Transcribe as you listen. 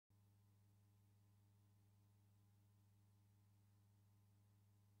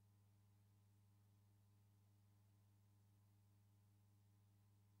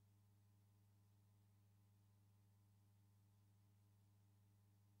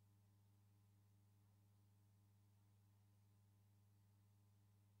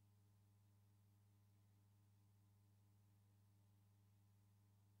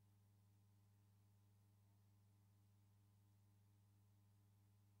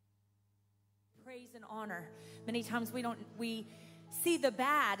praise and honor. Many times we see the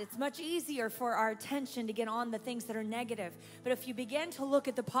bad. It's much easier for our attention to get on the things that are negative. But if you begin to look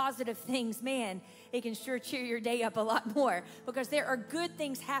at the positive things, man, it can sure cheer your day up a lot more, because there are good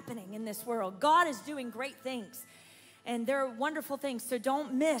things happening in this world. God is doing great things, and there are wonderful things. So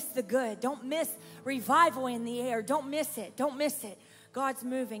don't miss the good. Don't miss revival in the air. Don't miss it. Don't miss it. God's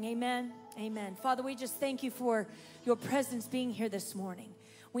moving. Amen. Amen. Father, we just thank you for your presence being here this morning.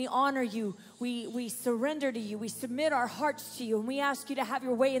 We honor you. We surrender to you. We submit our hearts to you, and we ask you to have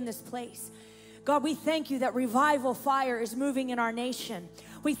your way in this place. God, we thank you that revival fire is moving in our nation.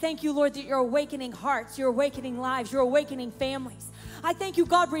 We thank you, Lord, that you're awakening hearts, you're awakening lives, you're awakening families. I thank you,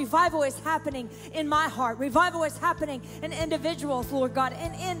 God, revival is happening in my heart. Revival is happening in individuals, Lord God,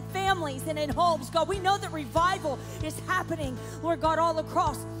 and in families and in homes. God, we know that revival is happening, Lord God, all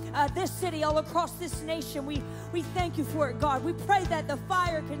across this city, all across this nation. We thank you for it, God. We pray that the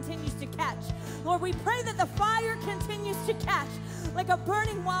fire continues to catch. Lord, we pray that the fire continues to catch like a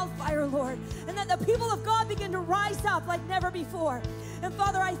burning wildfire, Lord, and that the people of God begin to rise up like never before. And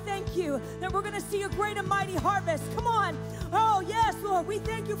Father, I thank you that we're going to see a great and mighty harvest. Come on. Oh, yes, Lord. We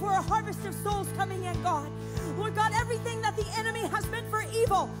thank you for a harvest of souls coming in, God. Lord God, everything that the enemy has meant for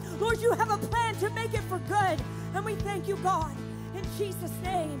evil, Lord, you have a plan to make it for good. And we thank you, God, in Jesus'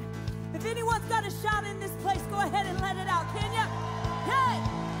 name. If anyone's got a shout in this place, go ahead and let it out, can you? Hey!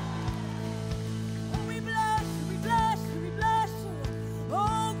 Oh, we bless you, we bless you, we bless you.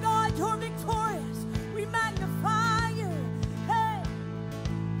 Oh, God, you're victorious. We magnify you. Hey!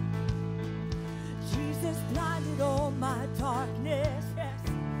 Jesus blinded all my darkness, yes,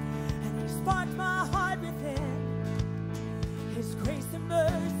 and he sparked my heart within. His grace and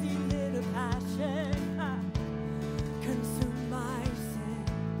mercy lit a passion, consumed my sin.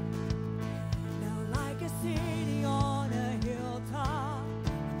 Now like a city on a hilltop,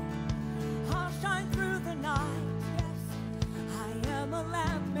 I'll shine through the night, yes. I am a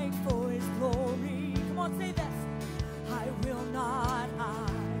lamp made for his glory. Come on, say this. I will not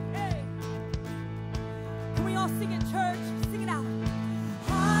hide. Hey! Can we all sing it, church? Sing it out.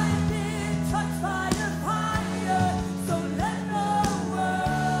 I've been touched by your fire, so let the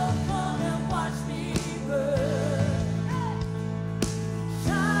world come and watch me burn.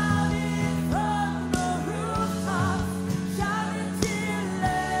 Shouting from the rooftops, shouting till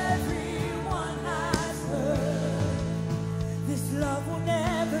everyone has heard. This love will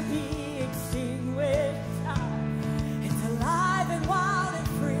never be extinguished. It's alive and wild and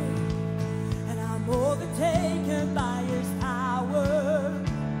free, and I'm overtaken by his power.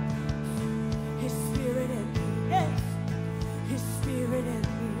 His spirit in me, yes, his spirit in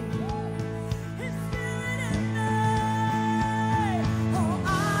me, his spirit in me. Oh,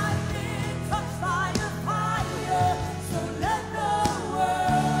 I've been touched by the fire, so let the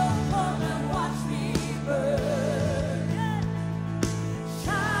world come and watch me burn. Yeah.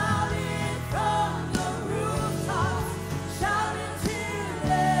 Shouting from the rooftops, shouting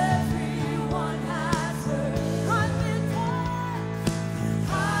till everyone has heard.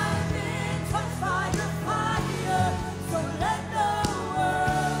 I've been touched by your fire, so let the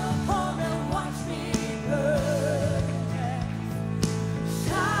world come and watch me burn.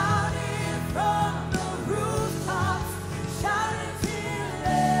 Shouting from the rooftops, shouting till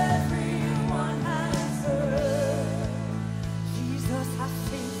everyone has heard. Jesus has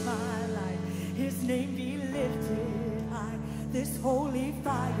changed my life, his name be lifted high. This holy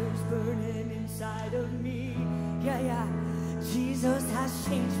fire's burning inside of me. Yeah, yeah. Jesus has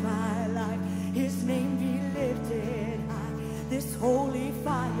changed my life, his name be lifted high. This holy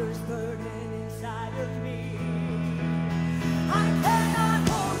fire's burning inside of me. I cannot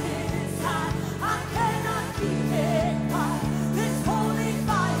hold it inside, I cannot keep it quiet. This holy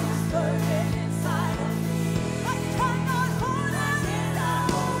fire's burning inside of me. I cannot hold it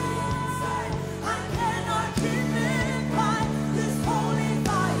inside, I cannot keep it quiet. This holy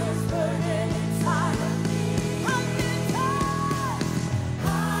fire's burning inside of me.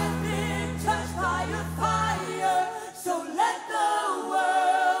 I've been touched by your fire, so let the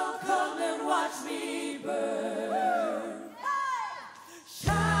world come and watch me burn.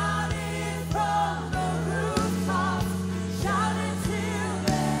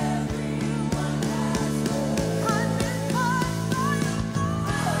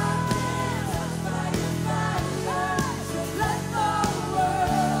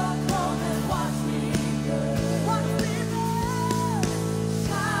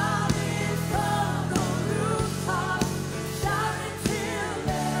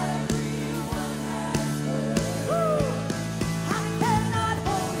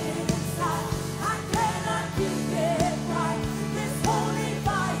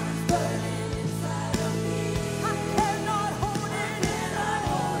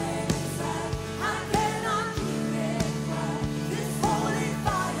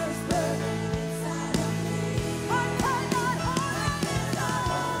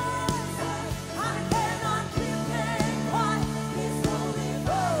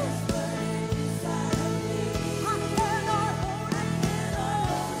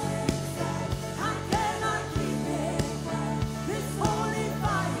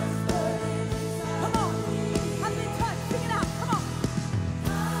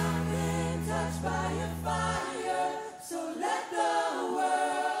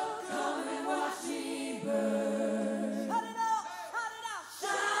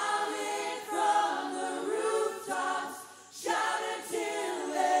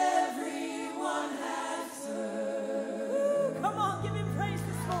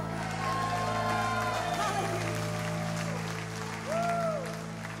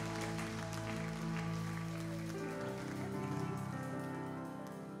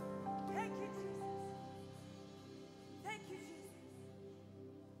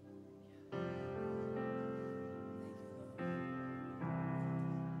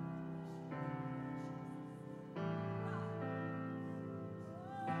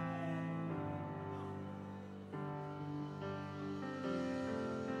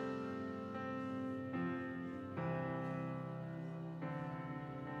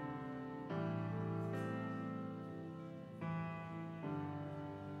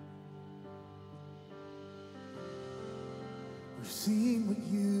 seen what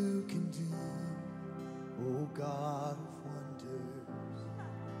you can do, oh God of wonders.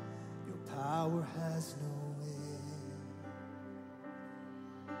 Your power has no end.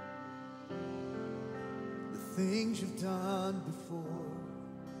 The things you've done before,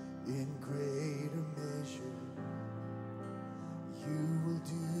 in greater measure, you will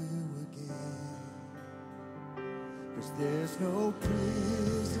do again. 'Cause there's no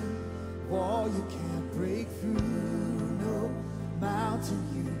prison wall you can't break through, no mountain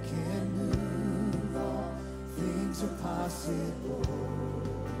you can't move. All things are possible.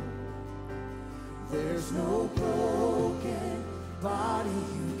 There's no broken body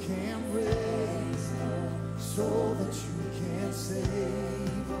you can't raise, no soul that you can't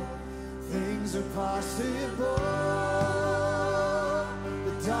save. All things are possible.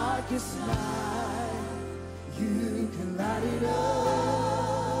 The darkest night, you can light it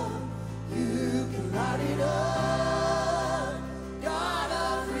up. You can light it up. God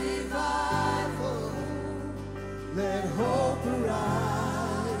of revival, let hope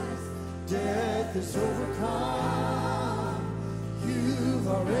arise. Death is overcome. You've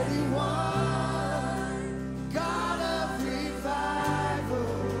already won. God of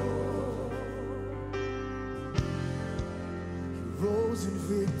revival, you rose in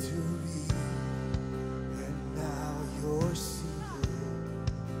victory, and now you're seated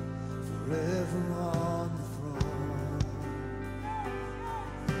forever on the throne.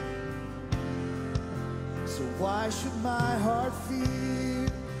 So why should my heart fear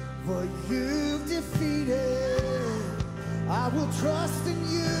what you've defeated? I will trust in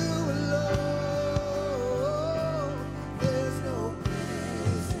you alone. There's no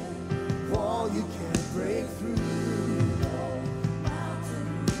prison wall you can't break through, no mountain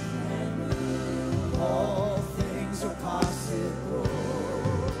you can't move. All things are possible.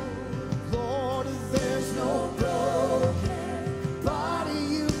 Lord, there's no broken body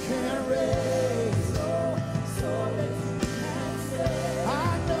you can't raise, no soul that you can't save. I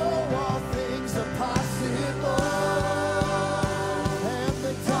know all things are possible. And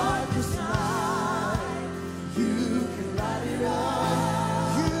the darkest night, you can light it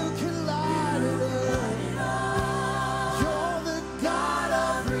up. You can light it up. You're the God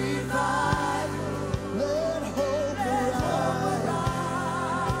of revival. Let hope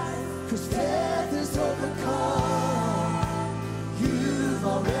arise. 'Cause death is overcome. You've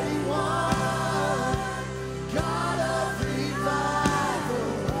already won. God of revival.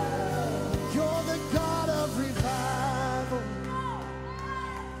 You're the God of revival.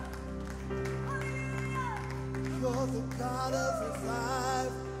 You're the God of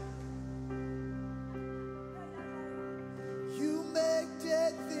revival. You make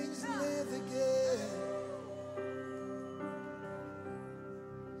dead things live again.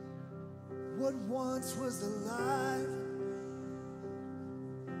 What once was alive,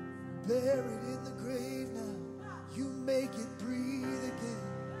 buried in the grave now, you make it breathe again.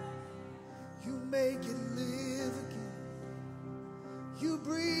 You make it live again. You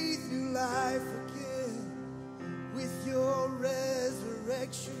breathe new life again with your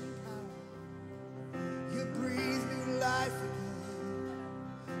resurrection power. You breathe new life again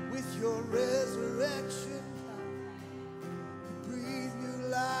with your resurrection power. You breathe new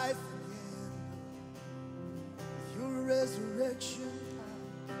life again with your resurrection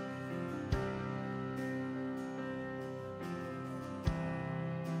power.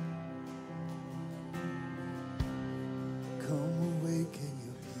 Come awaken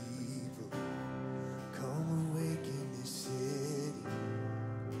your people. Come awaken this city.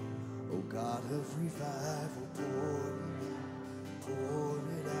 Oh God of revival, pour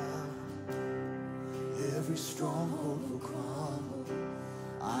it out. Every stronghold will crumble.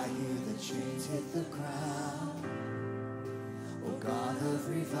 I hear the chains hit the ground. Oh God of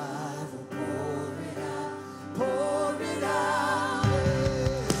revival, pour it out. Pour it out.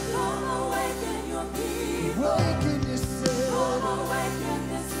 Come awaken your people. Awaken your city. Come awaken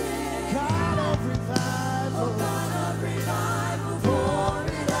this city. God of revival. Oh God of revival, pour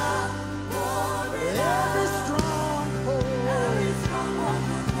it out, pour it out. Every stronghold. Every stronghold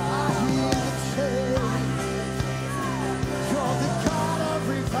will I fall. hear the chains. You're the God of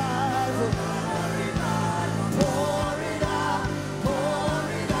revival. Pour it out, pour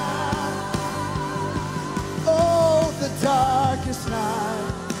it out. Oh, the darkest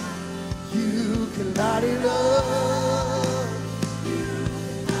night, you can light it up.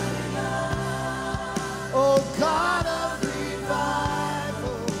 Oh, God of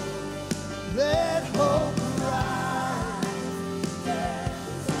revival, let hope arise.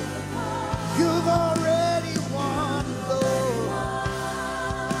 You've already won, Lord.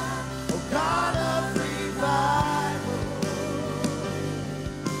 Oh, God of revival,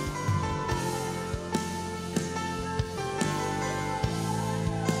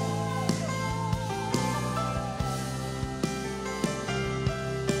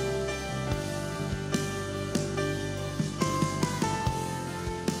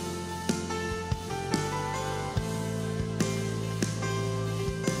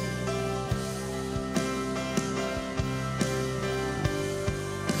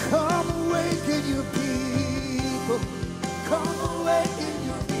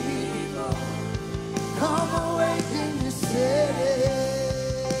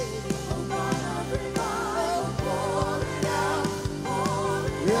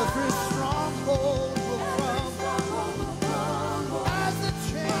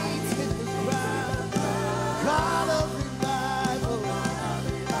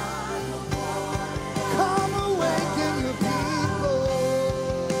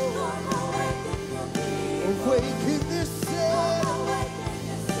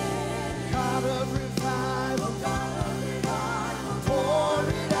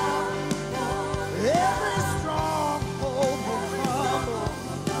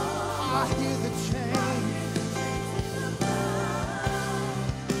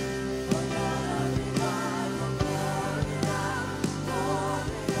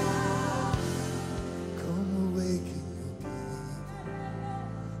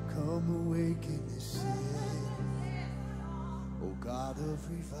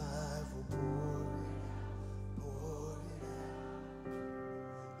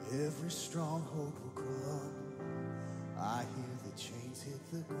 Every stronghold will crumble. I hear the chains hit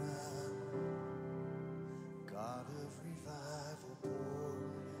the ground. God of revival, pour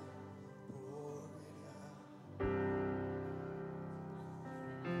it out, pour it out.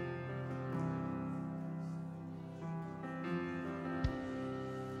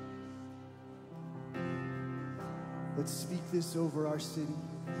 Let's speak this over our city.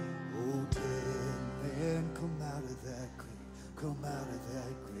 Oh, dead man, come out of that grave. Come out of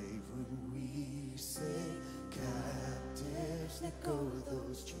that grave when we say, captives, let go of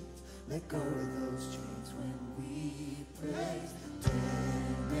those chains. Let go of those chains when we praise.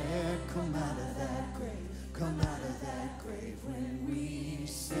 Dead man, come out of that grave. Come out of that grave when we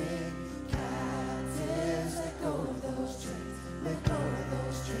sing. Captives, let go of those chains. Let go of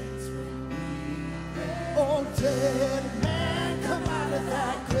those chains when we praise. Oh, dead man, come out of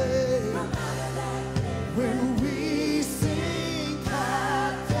that grave. Come out of that grave when we sing.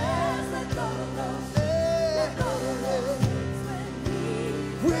 Captives, let go of those chains. Let go of those chains when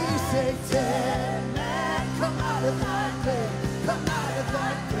we say, dead man, come out of that grave. Come out of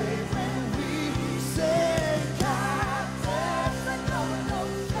that grave when we say, captives, let go of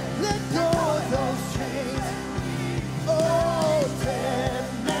those chains. Let go of those chains. Oh, dead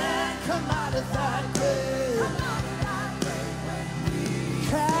man, come out of that grave. Come out of that grave when we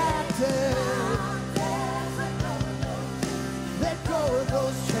captives, let go of those chains. Let go of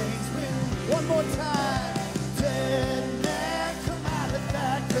those chains. One more time. Dead man, come out of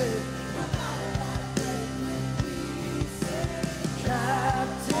that grave.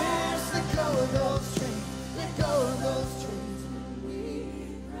 Captives, let go of those chains. Let go of those chains when we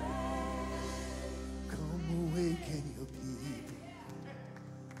pray. Come awaken your people.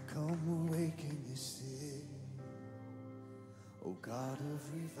 Come awaken your city. Oh God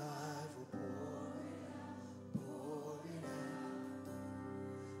of revival, pour it out.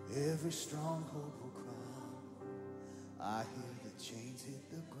 Every stronghold will crumble. I hear the chains hit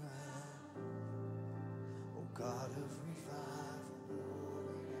the ground. Oh God of revival, pour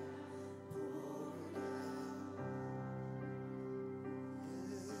it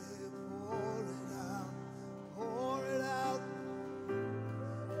out. Pour it out.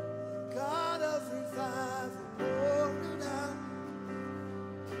 God of revival, pour it out.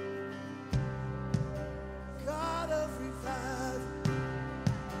 God of revival,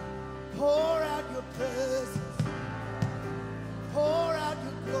 pour out your presence. Pour out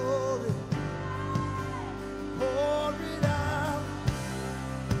your glory. Pour it out.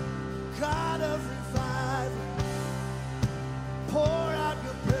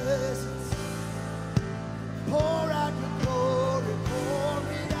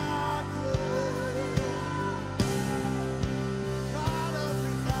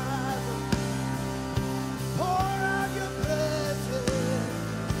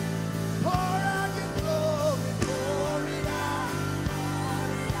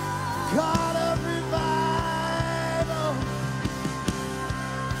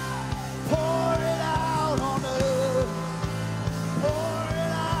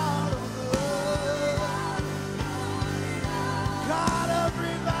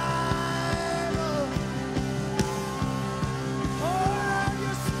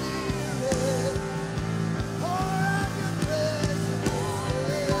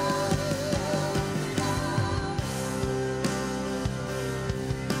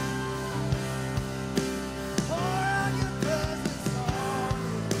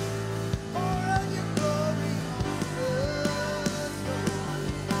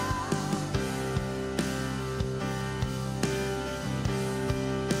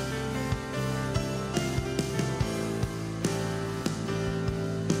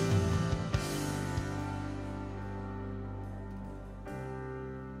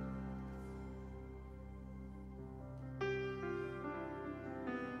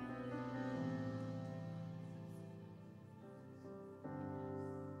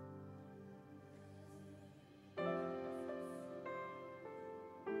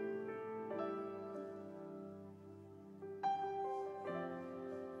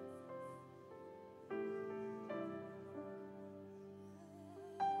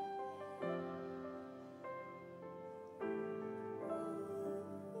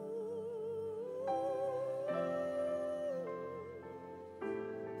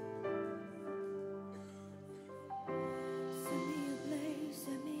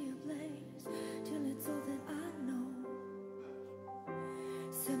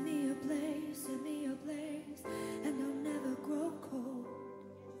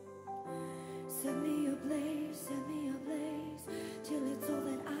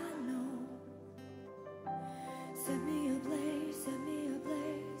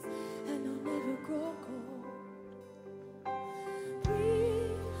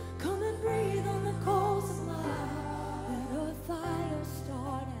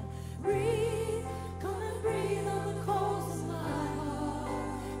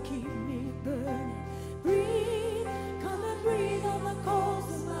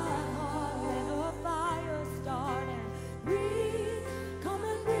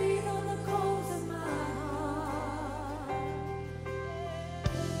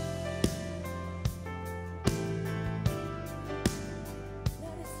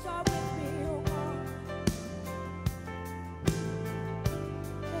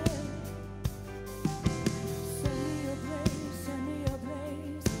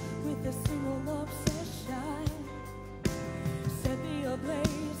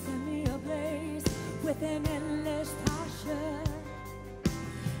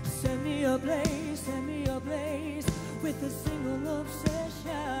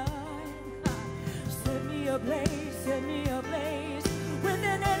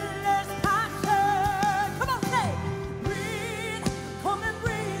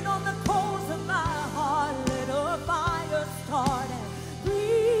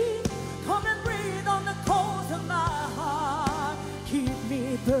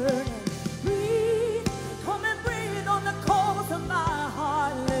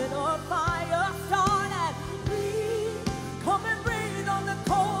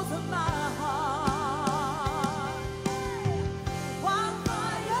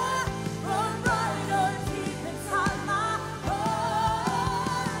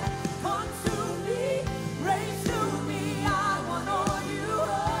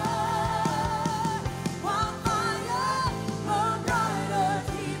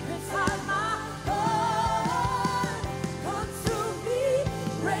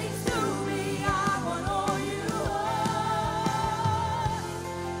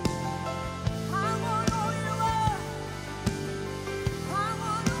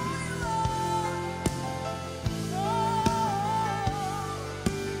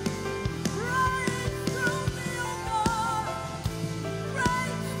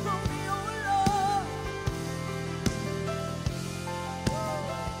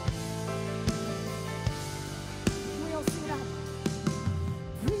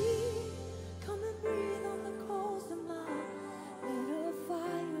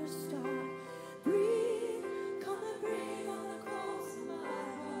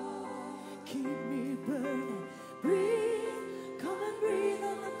 keep me burning. Breathe, come and breathe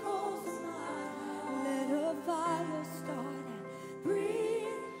on the coals of my heart. Let a fire start.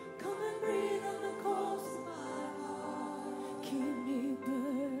 Breathe, come and breathe on the coals of my heart. Keep me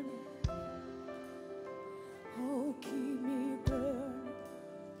burning. Oh, keep me burning.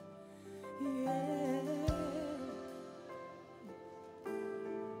 Yeah.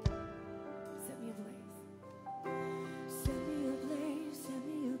 Set me ablaze. Set me ablaze, set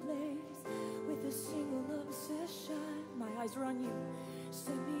me ablaze with a single obsession. My eyes are on you.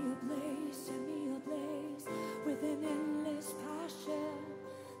 Set me ablaze with an endless passion.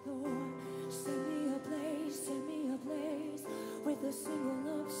 Lord, set me ablaze with a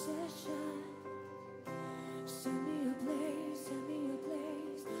single obsession. Set me ablaze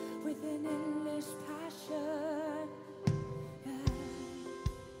with an endless passion. Yeah.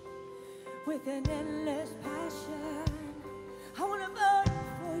 With an endless passion. I want to burn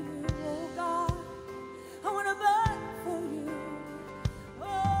for you, oh God. I want to burn for you. Oh,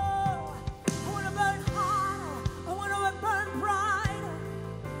 I want to burn hot. I want to burn bright.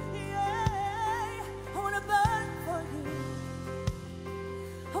 Yeah, I want to burn for you.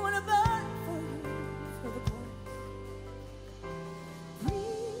 I want to burn for you. For the glory.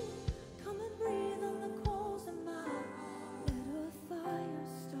 Breathe, come and breathe on the coals of my heart. Let a fire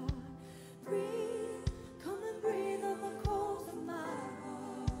start. Breathe, come and breathe on the coals of my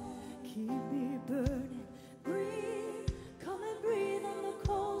heart. Keep me burning. Breathe, come and breathe on the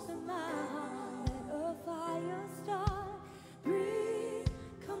coals of my heart. Let a fire start. Breathe,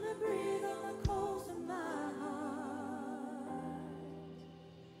 come and breathe on the coals of my heart.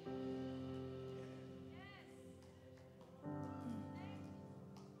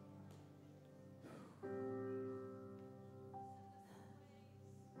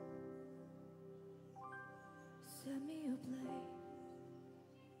 Set me ablaze.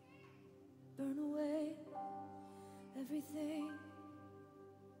 Burn away everything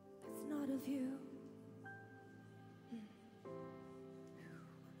that's not of you.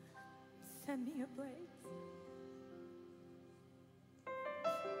 Set me ablaze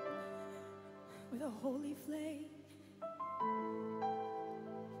with a holy flame.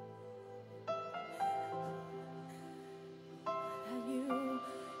 And you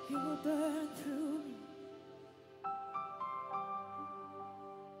will burn through me.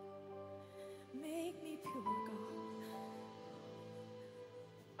 Make me pure, God.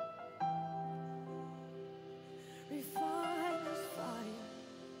 Refine this fire.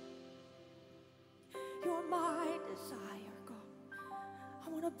 You're my desire, God. I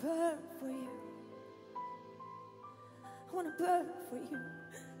want to burn for you. I want to burn for you.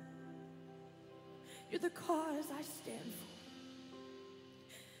 You're the cause I stand for.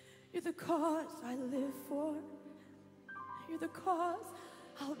 You're the cause I live for. You're the cause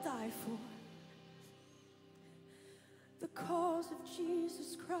I'll die for. The cause of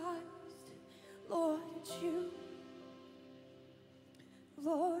Jesus Christ. Lord, it's you.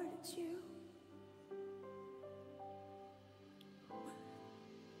 Lord, it's you.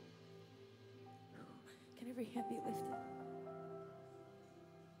 Can every hand be lifted?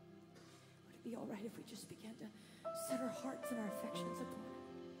 Would it be all right if we just began to set our hearts and our affections upon it?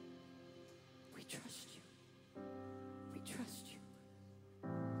 We trust you. We trust you.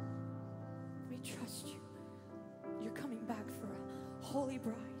 We trust you. You're coming back for a holy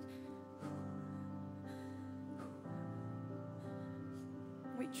bride.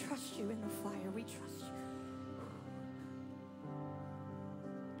 We trust you in the fire. We trust you.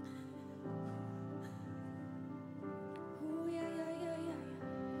 Oh, yeah, yeah, yeah, yeah, yeah.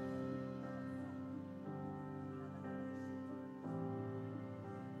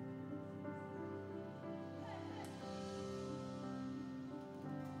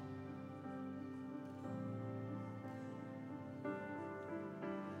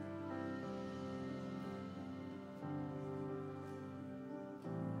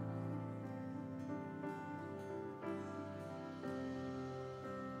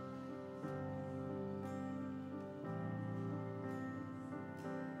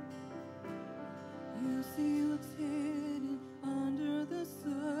 You see what's hidden under the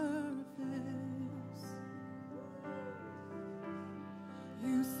surface.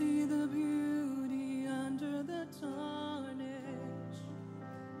 You see the beauty under the tarnish.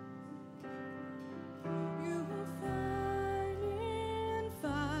 You will find in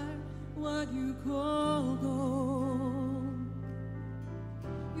fire what you call gold.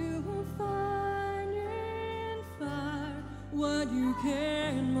 You will find in fire what you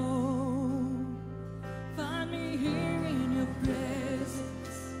can mold. Find me here in your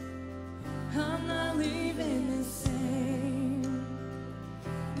presence. I'm not leaving the same.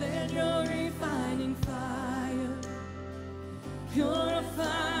 Let your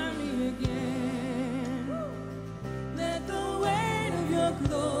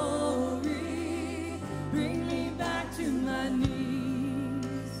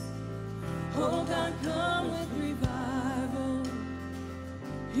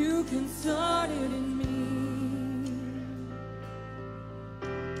You can start it in me.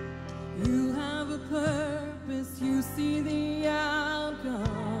 You have a purpose, you see the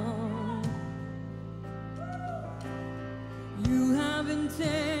outcome. You have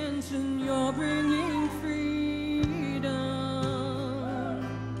intention, you're bringing freedom.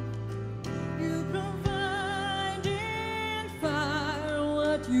 You provide in fire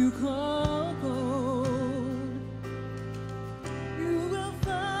what you call gold. You will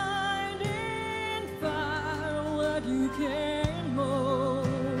find in fire what you can mold.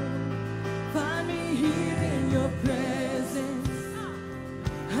 Find me here in your presence.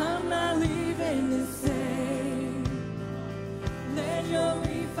 I'm not leaving the same. Let your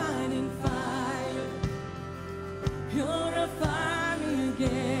refining fire purify me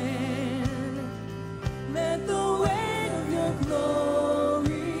again. Let the weight of your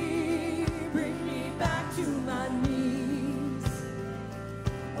glory bring me back to my knees.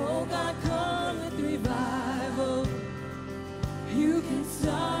 Oh God, come with revival. You can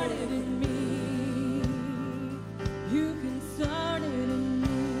start it in me. You can start it in me.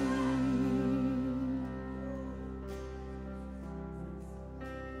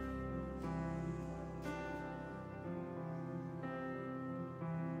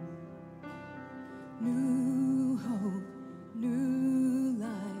 New hope, new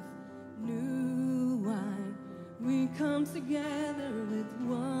life, new wine. We come together with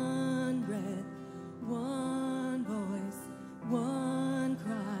one breath, one voice, one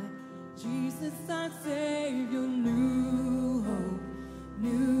cry. Jesus, our Savior, new hope,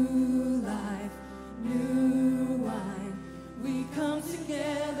 new life, new wine. We come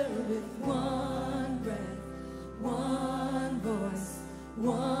together with one breath, one voice,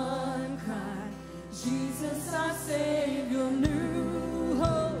 one cry. Jesus, our Savior, new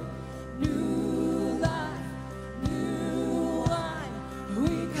hope, new life, new wine.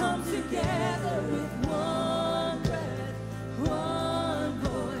 We come together with one breath, one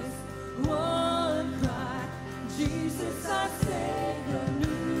voice, one cry. Jesus, our Savior,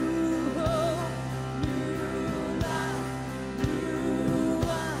 new hope, new life, new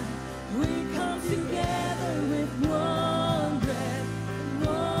wine. We come together with one breath,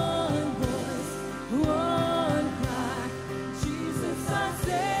 one voice, one cry. Jesus, our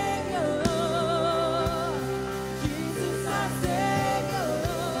Savior. Jesus, our Savior.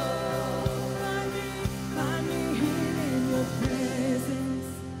 Find me here in your presence.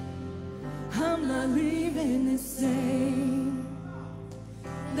 I'm not leaving the same.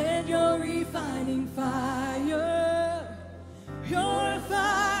 Let your refining fire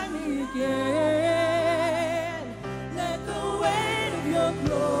purify me again. Let the weight of your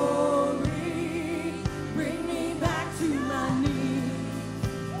glory bring me back to my knees.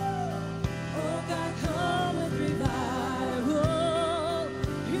 Oh God, come with revival.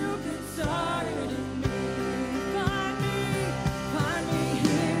 You can start it in me. Find me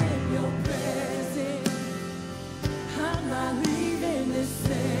here in your presence. I'm not leaving the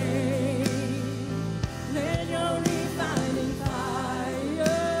same. Let your refining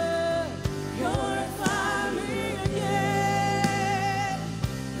fire purify me again.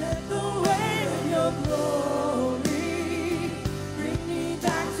 Let the weight of your glory bring me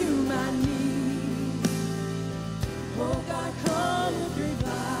back to my knees. Oh God, come with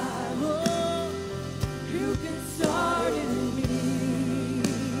revival. You can start it in me.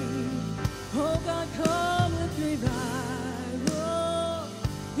 Oh God, come with revival.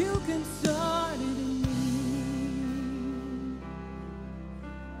 You can start it in me.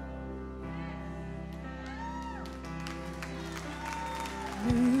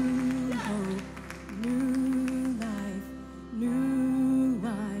 New hope, new life, new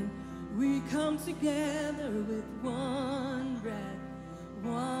wine. We come together with one breath,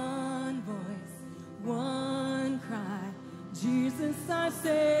 one voice, one cry. Jesus, our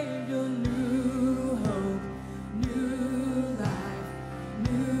Savior, new hope, new life,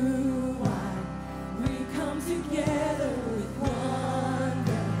 new wine. We come together with one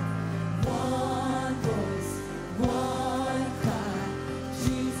breath, one voice, one cry.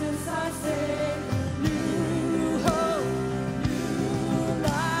 Jesus, our Savior, new hope, new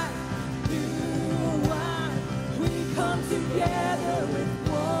life, new wine. We come together with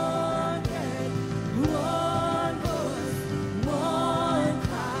one breath, one voice, one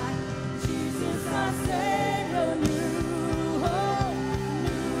cry. Jesus, our Savior, new hope,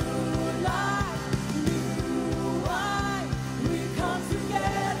 new life, new wine. We come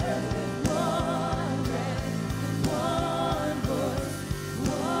together with one breath, one voice,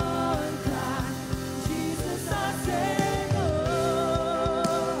 one cry.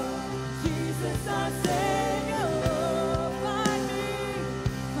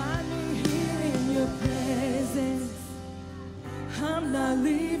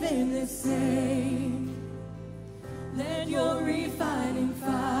 leaving the same. Let your refining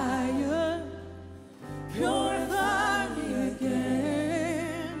fire purify me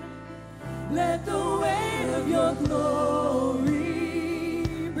again. Let the weight of your glory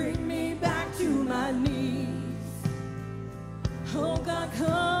bring me back to my knees. Oh God,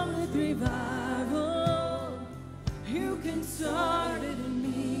 come with revival. You can start it in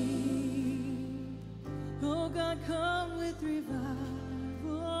me. Oh God, come with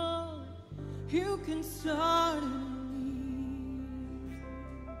revival. You can start it in me.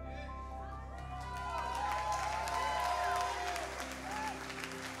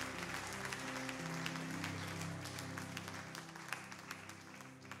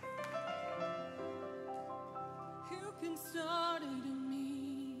 You can start it in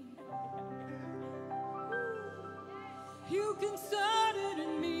me. You can start it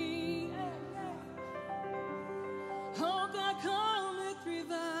in me. Oh God, come with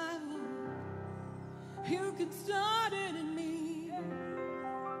revival. You can start it in me.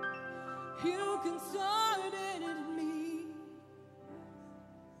 You can start it in me.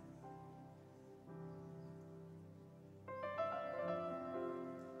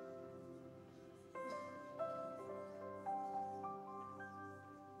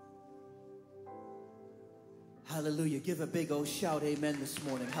 Hallelujah. Give a big old shout amen this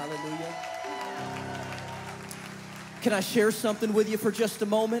morning. Hallelujah. Can I share something with you for just a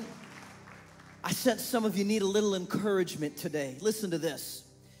moment? I sense some of you need a little encouragement today. Listen to this.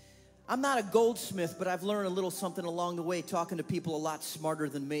 I'm not a goldsmith, but I've learned a little something along the way talking to people a lot smarter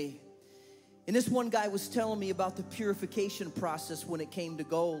than me. And this one guy was telling me about the purification process when it came to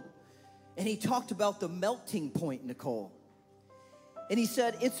gold. And he talked about the melting point, Nicole. And he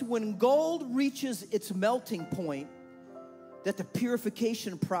said, it's when gold reaches its melting point that the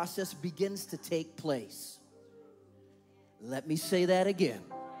purification process begins to take place. Let me say that again.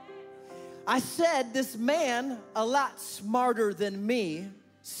 I said, this man, a lot smarter than me,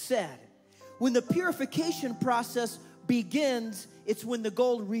 said, when the purification process begins, it's when the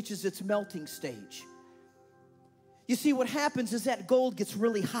gold reaches its melting stage. You see, what happens is that gold gets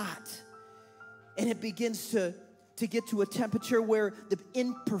really hot, and it begins to get to a temperature where the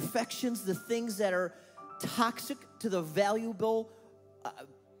imperfections, the things that are toxic to the valuable,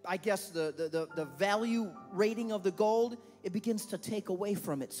 the value rating of the gold, it begins to take away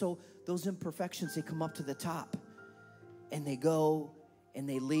from it. So those imperfections, they come up to the top, and they go, and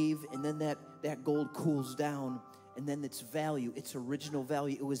they leave, and then that gold cools down, and then its value, its original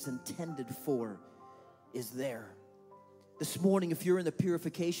value it was intended for, is there. This morning, if you're in the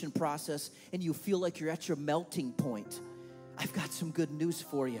purification process and you feel like you're at your melting point, I've got some good news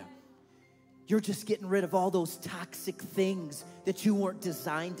for you. You're just getting rid of all those toxic things that you weren't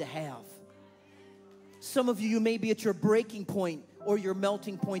designed to have. Some of you may be at your breaking point or your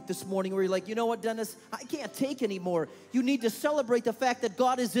melting point this morning where you're like, you know what, Dennis, I can't take anymore. You need to celebrate the fact that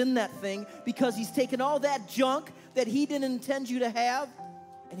God is in that thing because He's taken all that junk that He didn't intend you to have,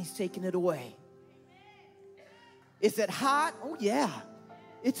 and He's taken it away. Is it hot? Oh, yeah,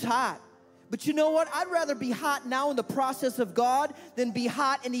 it's hot. But you know what? I'd rather be hot now in the process of God than be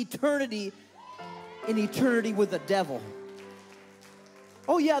hot in eternity with the devil.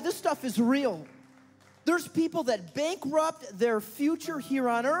 Oh, yeah, this stuff is real. There's people that bankrupt their future here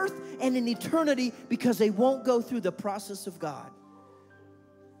on earth and in eternity because they won't go through the process of God.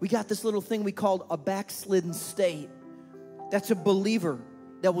 We got this little thing we called a backslidden state. That's a believer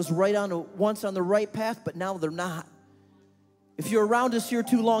that was once on the right path, but now they're not. If you're around us here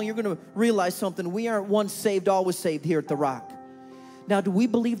too long, you're going to realize something. We aren't once saved, always saved here at The Rock. Now, do we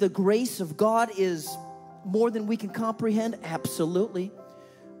believe the grace of God is more than we can comprehend? Absolutely.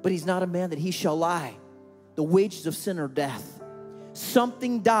 But He's not a man that He shall lie. The wages of sin are death.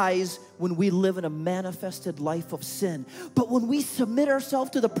 Something dies when we live in a manifested life of sin. But when we submit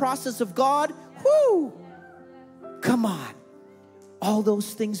ourselves to the process of God, whoo, come on. All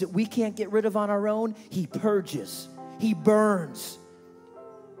those things that we can't get rid of on our own, He purges. He burns.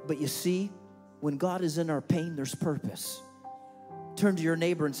 But you see, when God is in our pain, there's purpose. Turn to your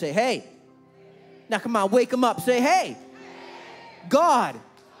neighbor and say, hey. Now come on, wake him up. Say, hey. God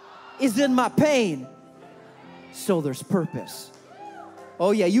is in my pain, so there's purpose.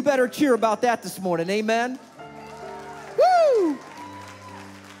 Oh yeah, you better cheer about that this morning. Amen. Woo!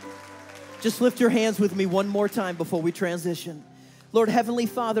 Just lift your hands with me one more time before we transition. Lord, Heavenly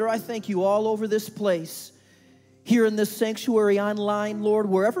Father, I thank You all over this place, here in this sanctuary, online, Lord,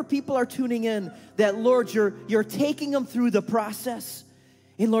 wherever people are tuning in, that, Lord, you're taking them through the process.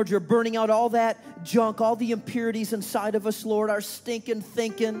 And, Lord, You're burning out all that junk, all the impurities inside of us, Lord, our stinking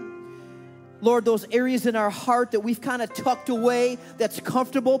thinking. Lord, those areas in our heart that we've kind of tucked away, that's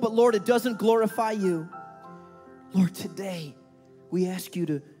comfortable, but Lord, it doesn't glorify you. Lord, today, we ask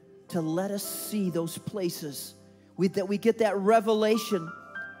you to let us see those places, that we get that revelation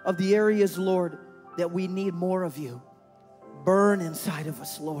of the areas, Lord, that we need more of you. Burn inside of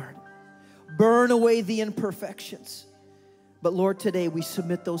us, Lord. Burn away the imperfections. But Lord, today we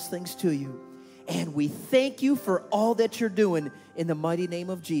submit those things to you. And we thank you for all that you're doing in the mighty name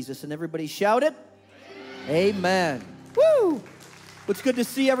of Jesus. And everybody shout it. Amen. Woo! Well, it's good to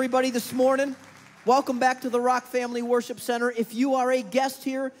see everybody this morning. Welcome back to the Rock Family Worship Center. If you are a guest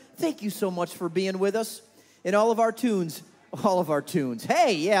here, thank you so much for being with us. And all of our tunes,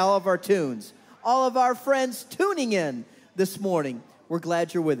 hey, yeah, all of our tunes. All of our friends tuning in this morning. We're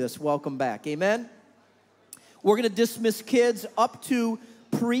glad you're with us. Welcome back. Amen. We're going to dismiss kids up to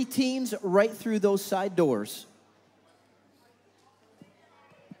preteens right through those side doors.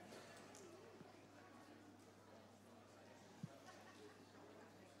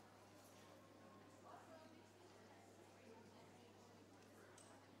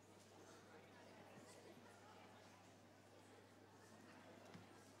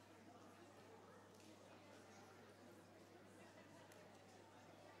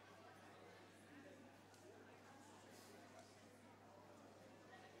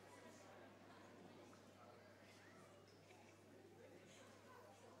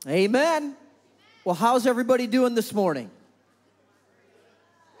 Amen. Well, how's everybody doing this morning?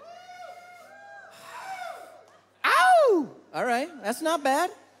 Ow! All right, that's not bad.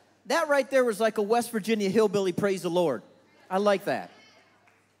 That right there was like a West Virginia hillbilly praise the Lord. I like that.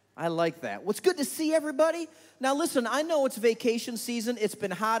 I like that. Well, it's good to see everybody. Now, listen, I know it's vacation season. It's been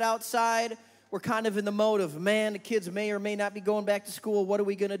hot outside. We're kind of in the mode of, man, the kids may or may not be going back to school. What are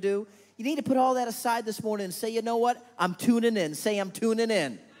we going to do? You need to put all that aside this morning and say, you know what? I'm tuning in. Say, I'm tuning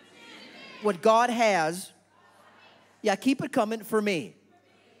in. What God has, yeah, keep it coming for me.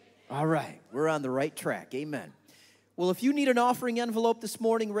 All right, we're on the right track. Amen. Well, if you need an offering envelope this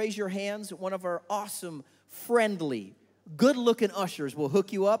morning, raise your hands. One of our awesome, friendly, good-looking ushers will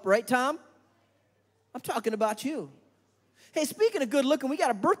hook you up. Right, Tom? I'm talking about you. Hey, speaking of good-looking, we got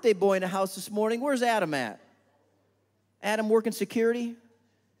a birthday boy in the house this morning. Where's Adam at? Adam working security?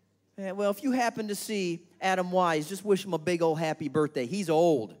 Yeah, well, if you happen to see Adam Wise, just wish him a big old happy birthday. He's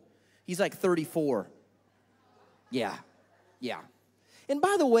old. He's like 34. Yeah. And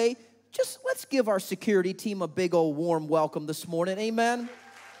by the way, just let's give our security team a big old warm welcome this morning. Amen.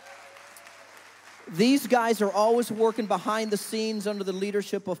 These guys are always working behind the scenes under the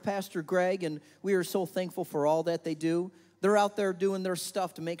leadership of Pastor Greg, and we are so thankful for all that they do. They're out there doing their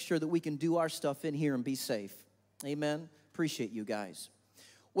stuff to make sure that we can do our stuff in here and be safe. Amen. Appreciate you guys.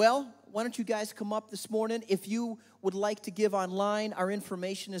 Well, why don't you guys come up this morning? If you would like to give online, our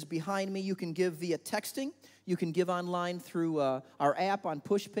information is behind me. You can give via texting. You can give online through our app on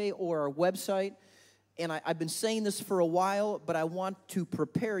PushPay or our website. And I've been saying this for a while, but I want to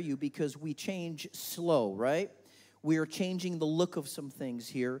prepare you because we change slow, right? We are changing the look of some things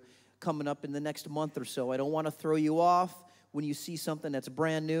here coming up in the next month or so. I don't want to throw you off when you see something that's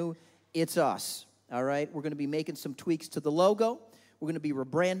brand new. It's us, all right? We're going to be making some tweaks to the logo. We're going to be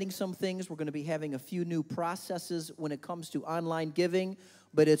rebranding some things. We're going to be having a few new processes when it comes to online giving,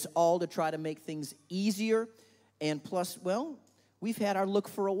 but it's all to try to make things easier. And plus, well, we've had our look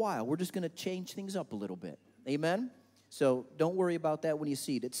for a while. We're just going to change things up a little bit. Amen? So don't worry about that when you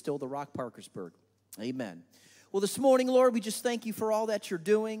see it. It's still the Rock Parkersburg. Amen. Well, this morning, Lord, we just thank you for all that you're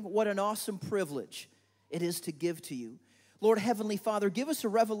doing. What an awesome privilege it is to give to you. Lord, Heavenly Father, give us a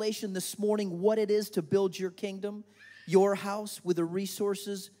revelation this morning what it is to build your kingdom, your house, with the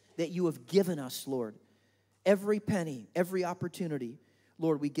resources that you have given us, Lord. Every penny, every opportunity,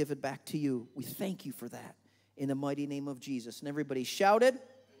 Lord, we give it back to you. We thank you for that in the mighty name of Jesus. And everybody shouted,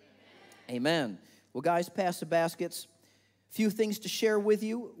 Amen. Well, guys, pass the baskets. Few things to share with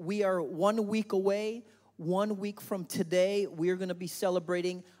you. We are 1 week away. 1 week from today, we're going to be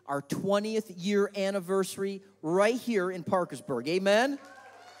celebrating our 20th year anniversary right here in Parkersburg. Amen?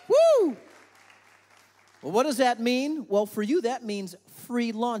 Woo! Well, what does that mean? Well, for you, that means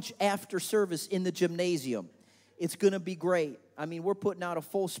free lunch after service in the gymnasium. It's going to be great. I mean, we're putting out a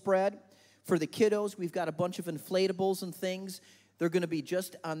full spread for the kiddos. We've got a bunch of inflatables and things. They're going to be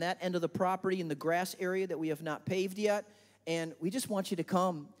just on that end of the property in the grass area that we have not paved yet. And we just want you to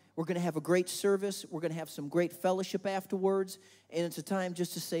come. We're going to have a great service. We're going to have some great fellowship afterwards. And it's a time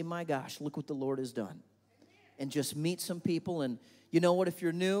just to say, my gosh, look what the Lord has done. And just meet some people. And you know what? If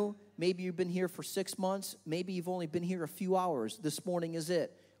you're new, maybe you've been here for 6 months. Maybe you've only been here a few hours. This morning is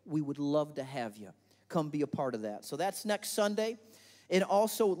it. We would love to have you. Come be a part of that. So that's next Sunday. And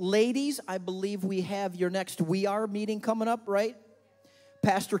also, ladies, I believe we have your next We Are meeting coming up, right?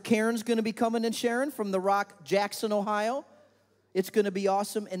 Pastor Karen's going to be coming and sharing from the Rock, Jackson, Ohio. It's going to be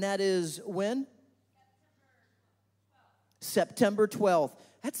awesome. And that is when? September 12th.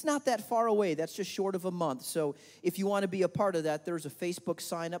 That's not that far away. That's just short of a month. So if you want to be a part of that, there's a Facebook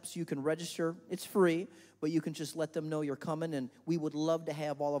sign up so you can register. It's free, but you can just let them know you're coming. And we would love to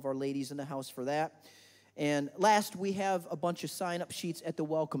have all of our ladies in the house for that. And last, we have a bunch of sign-up sheets at the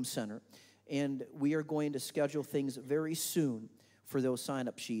Welcome Center. And we are going to schedule things very soon for those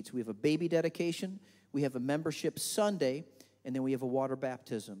sign-up sheets. We have a baby dedication, we have a membership Sunday, and then we have a water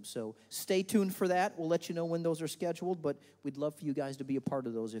baptism. So stay tuned for that. We'll let you know when those are scheduled, but we'd love for you guys to be a part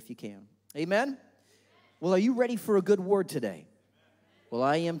of those if you can. Amen? Well, are you ready for a good word today? Well,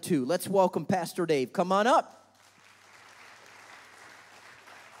 I am too. Let's welcome Pastor Dave. Come on up.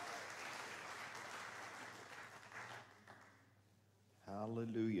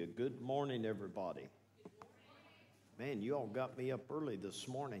 Hallelujah. Good morning, everybody. Man, you all got me up early this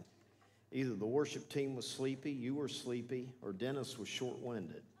morning. Either the worship team was sleepy, you were sleepy, or Dennis was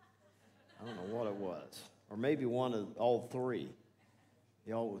short-winded. I don't know what it was. Or maybe one of all three.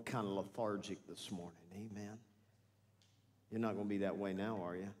 Y'all were kind of lethargic this morning. Amen. You're not going to be that way now,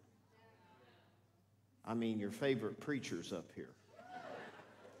 are you? I mean, your favorite preacher's up here.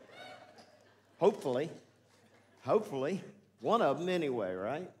 Hopefully. One of them anyway,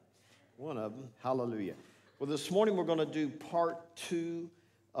 right? One of them. Hallelujah. Well, this morning we're going to do part 2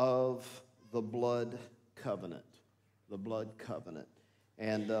 of the blood covenant. The blood covenant.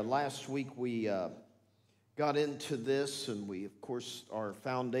 And last week we got into this, and we, of course, our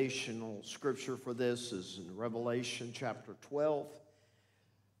foundational scripture for this is in Revelation chapter 12.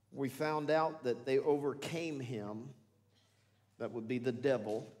 We found out that they overcame him, that would be the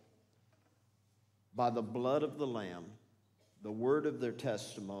devil, by the blood of the Lamb, the word of their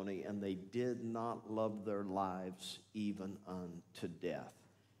testimony, and they did not love their lives even unto death.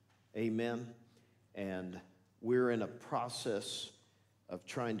 Amen. And we're in a process of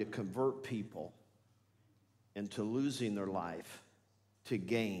trying to convert people into losing their life to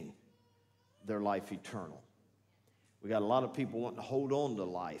gain their life eternal. We got a lot of people wanting to hold on to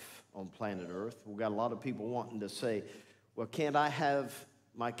life on planet Earth. We got a lot of people wanting to say, well, can't I have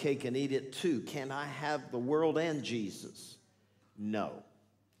my cake and eat it too? Can I have the world and Jesus? No.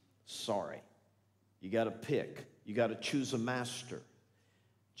 Sorry. You got to pick. You got to choose a master.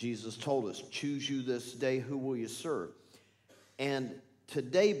 Jesus told us, choose you this day, who will you serve? And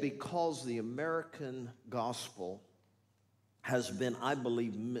today, because the American gospel has been, I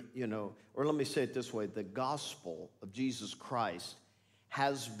believe, or let me say it this way, the gospel of Jesus Christ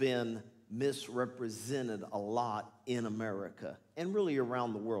has been misrepresented a lot in America and really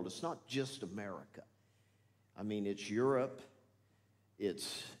around the world. It's not just America. I mean, it's Europe.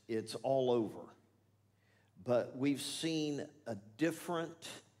 It's all over. But we've seen a different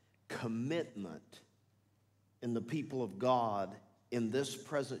commitment in the people of God in this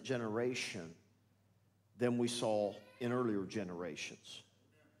present generation than we saw in earlier generations.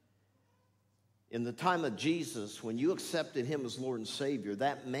 In the time of Jesus, when you accepted him as Lord and Savior,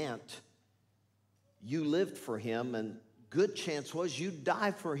 that meant you lived for him, and good chance was you'd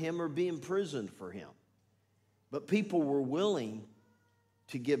die for him or be imprisoned for him. But people were willing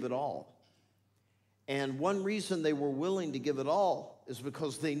to give it all. And one reason they were willing to give it all is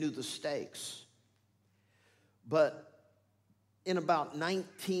because they knew the stakes. But in about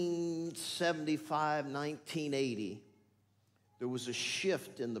 1975, 1980, there was a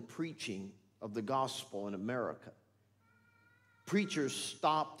shift in the preaching of the gospel in America. Preachers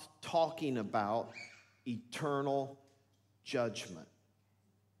stopped talking about eternal judgment.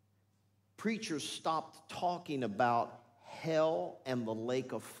 Preachers stopped talking about hell and the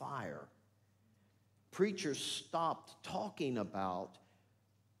lake of fire. Preachers stopped talking about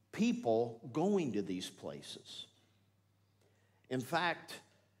people going to these places. In fact,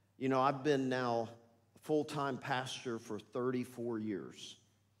 I've been now full-time pastor for 34 years.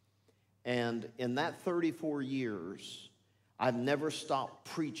 And in that 34 years, I've never stopped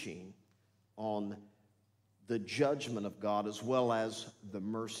preaching on the judgment of God as well as the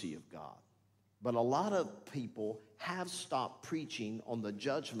mercy of God. But a lot of people have stopped preaching on the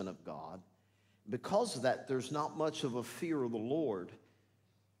judgment of God. Because of that, there's not much of a fear of the Lord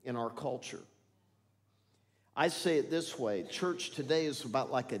in our culture. I say it this way, church today is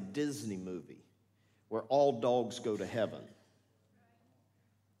about like a Disney movie where all dogs go to heaven.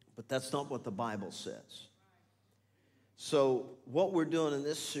 But that's not what the Bible says. So what we're doing in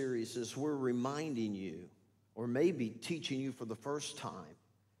this series is we're reminding you, or maybe teaching you for the first time,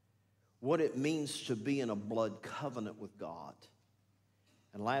 what it means to be in a blood covenant with God.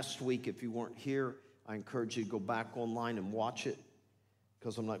 And last week, if you weren't here, I encourage you to go back online and watch it,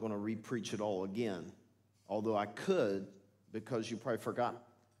 because I'm not going to re-preach it all again. Although I could, because you probably forgot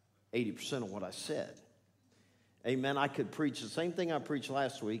 80% of what I said. Amen. I could preach the same thing I preached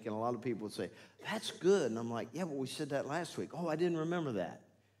last week, and a lot of people would say, that's good. And I'm like, yeah, but we said that last week. Oh, I didn't remember that.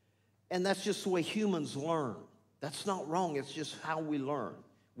 And that's just the way humans learn. That's not wrong. It's just how we learn.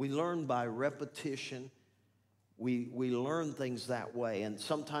 We learn by repetition. We learn things that way. And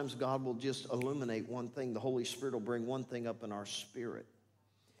sometimes God will just illuminate one thing. The Holy Spirit will bring one thing up in our spirit.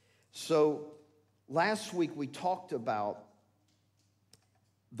 So last week we talked about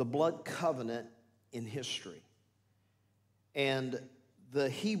the blood covenant in history. And the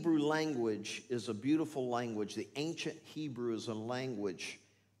Hebrew language is a beautiful language. The ancient Hebrew is a language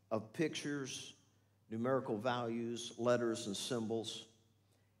of pictures, numerical values, letters, and symbols.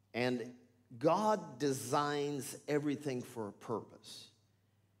 And God designs everything for a purpose.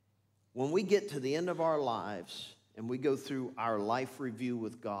 When we get to the end of our lives and we go through our life review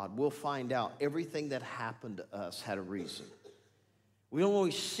with God, we'll find out everything that happened to us had a reason. We don't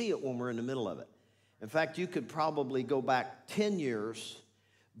always see it when we're in the middle of it. In fact, you could probably go back 10 years,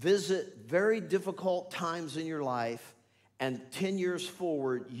 visit very difficult times in your life, and 10 years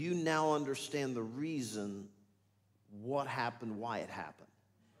forward, you now understand the reason what happened, why it happened.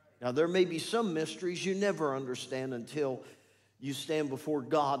 Now, there may be some mysteries you never understand until you stand before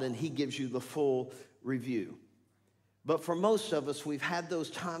God and He gives you the full review. But for most of us, we've had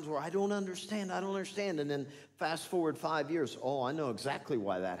those times where I don't understand. And then fast forward 5 years, oh, I know exactly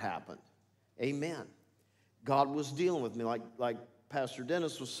why that happened. Amen. God was dealing with me like Pastor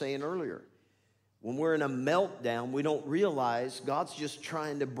Dennis was saying earlier. When we're in a meltdown, we don't realize God's just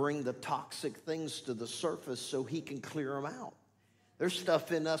trying to bring the toxic things to the surface so He can clear them out. There's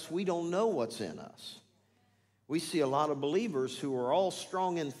stuff in us we don't know what's in us. We see a lot of believers who are all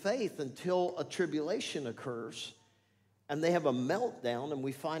strong in faith until a tribulation occurs, and they have a meltdown, and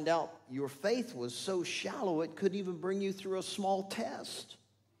we find out your faith was so shallow it couldn't even bring you through a small test.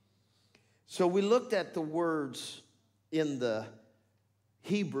 So we looked at the words in the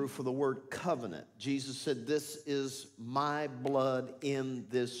Hebrew for the word covenant. Jesus said, this is my blood in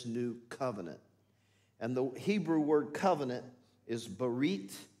this new covenant. And the Hebrew word covenant is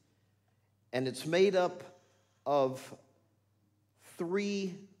barit, and it's made up of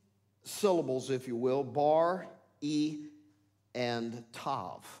 3 syllables, if you will, bar, e, and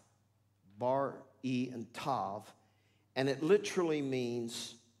tav. Bar, e, and tav. And it literally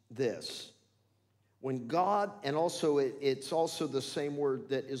means this. When God, and also it's also the same word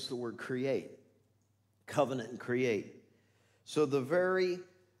that is the word create. Covenant and create. So the very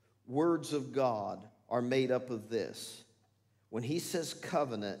words of God are made up of this. When He says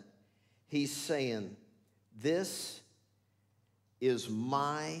covenant, He's saying, this is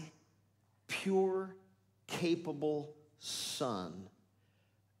my pure, capable Son,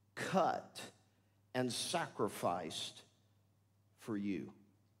 cut and sacrificed for you.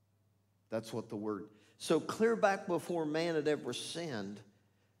 That's what the word. So clear back before man had ever sinned,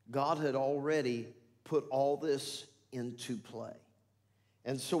 God had already put all this into play.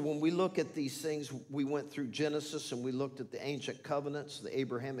 And so when we look at these things, we went through Genesis and we looked at the ancient covenants, the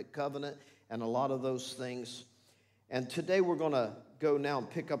Abrahamic covenant, and a lot of those things. And today we're going to go now and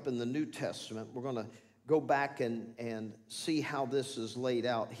pick up in the New Testament. We're going to go back and see how this is laid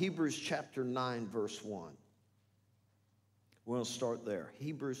out. Hebrews chapter 9, verse 1. We're going to start there.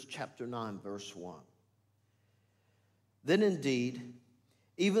 Hebrews chapter 9, verse 1. Then indeed,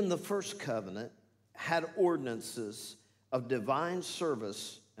 even the first covenant had ordinances of divine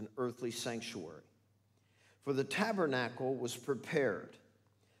service and earthly sanctuary. For the tabernacle was prepared,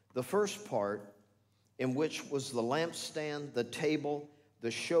 the first part, in which was the lampstand, the table, the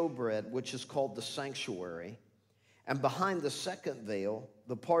showbread, which is called the sanctuary, and behind the second veil,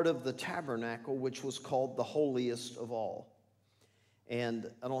 the part of the tabernacle, which was called the holiest of all. And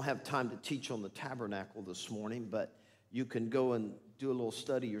I don't have time to teach on the tabernacle this morning, but you can go and do a little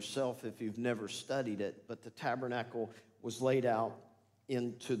study yourself if you've never studied it. But the tabernacle was laid out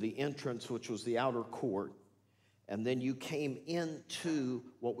into the entrance, which was the outer court. And then you came into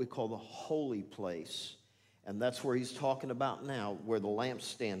what we call the holy place. And that's where he's talking about now, where the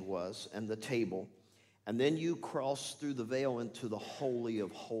lampstand was and the table. And then you cross through the veil into the Holy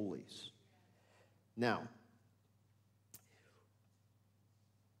of Holies. Now,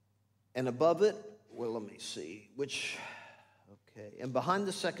 and above it, well, let me see, okay. And behind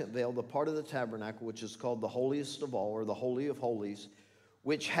the second veil, the part of the tabernacle, which is called the holiest of all, or the Holy of Holies,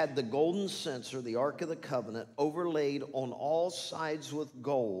 which had the golden censer, the Ark of the Covenant, overlaid on all sides with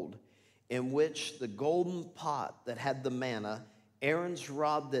gold, in which the golden pot that had the manna Aaron's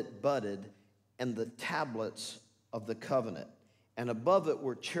rod that budded, and the tablets of the covenant. And above it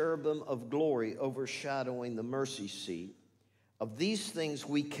were cherubim of glory overshadowing the mercy seat. Of these things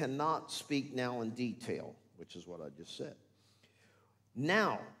we cannot speak now in detail, which is what I just said.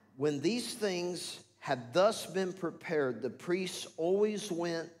 Now, when these things had thus been prepared, the priests always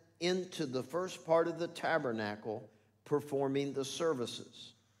went into the first part of the tabernacle, performing the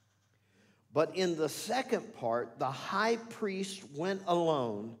services. But in the second part, the high priest went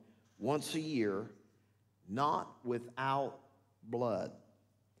alone once a year, not without blood,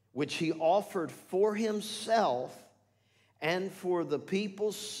 which he offered for himself and for the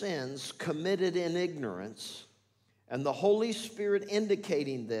people's sins committed in ignorance, and the Holy Spirit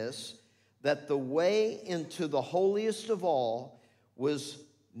indicating this, that the way into the holiest of all was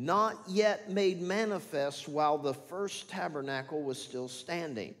not yet made manifest while the first tabernacle was still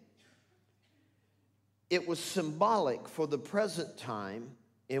standing. It was symbolic for the present time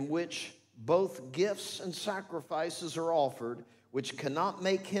in which both gifts and sacrifices are offered, which cannot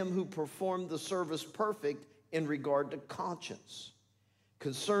make him who performed the service perfect in regard to conscience,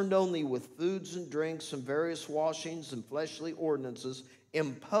 concerned only with foods and drinks and various washings and fleshly ordinances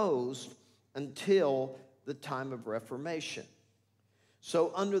imposed until the time of Reformation.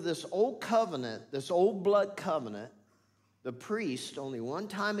 So under this old covenant, this old blood covenant, the priest only one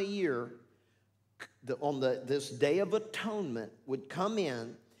time a year on this Day of Atonement would come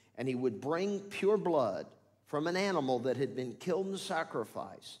in, and he would bring pure blood from an animal that had been killed and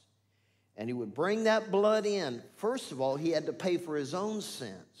sacrificed. And he would bring that blood in. First of all, he had to pay for his own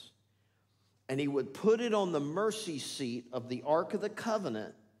sins. And he would put it on the mercy seat of the Ark of the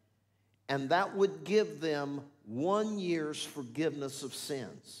Covenant, and that would give them 1 year's forgiveness of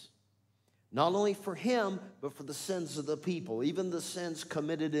sins. Not only for him, but for the sins of the people, even the sins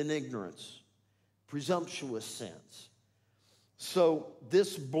committed in ignorance, presumptuous sins. So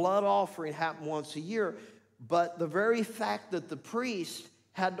this blood offering happened once a year, but the very fact that the priest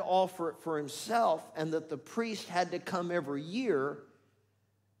had to offer it for himself and that the priest had to come every year,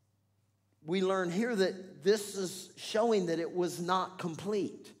 we learn here that this is showing that it was not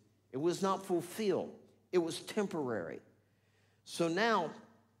complete. It was not fulfilled. It was temporary. So now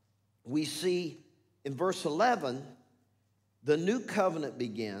we see in verse 11, the new covenant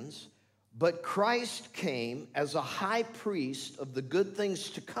begins. But Christ came as a high priest of the good things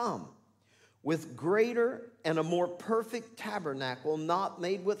to come, with greater and a more perfect tabernacle, not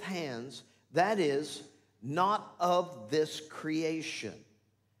made with hands, that is, not of this creation,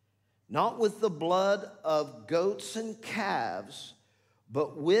 not with the blood of goats and calves,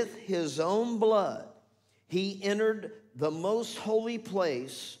 but with his own blood. He entered the most holy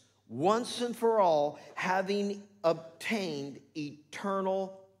place once and for all, having obtained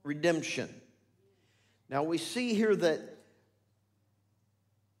eternal redemption. Now we see here that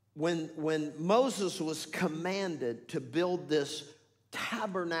when Moses was commanded to build this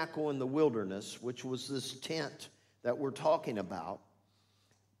tabernacle in the wilderness, which was this tent that we're talking about,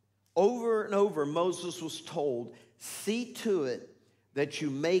 over and over Moses was told, see to it that you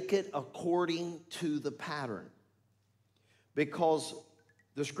make it according to the pattern. Because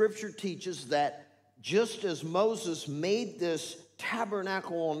the scripture teaches that just as Moses made this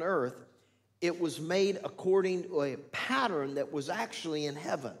tabernacle on earth, it was made according to a pattern that was actually in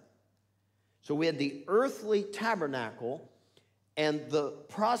heaven. So we had the earthly tabernacle, and the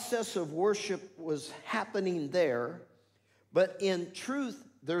process of worship was happening there. But in truth,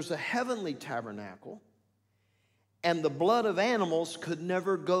 there's a heavenly tabernacle, and the blood of animals could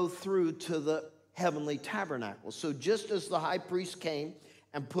never go through to the heavenly tabernacle. So just as the high priest came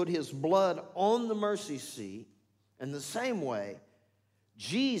and put his blood on the mercy seat, in the same way,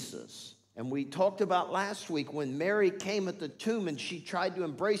 Jesus, and we talked about last week when Mary came at the tomb and she tried to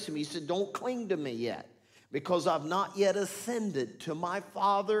embrace him, he said, don't cling to me yet, because I've not yet ascended to my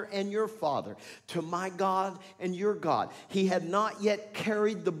Father and your Father, to my God and your God. He had not yet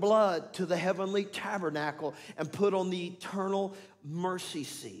carried the blood to the heavenly tabernacle and put on the eternal mercy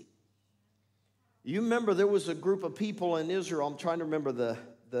seat. You remember there was a group of people in Israel, I'm trying to remember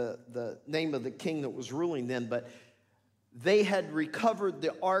the name of the king that was ruling then, but they had recovered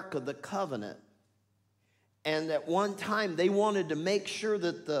the Ark of the Covenant. And at one time, they wanted to make sure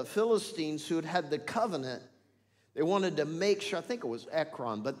that the Philistines who had had the covenant, they wanted to make sure, I think it was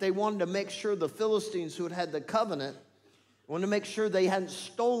Ekron, but they wanted to make sure the Philistines who had had the covenant, wanted to make sure they hadn't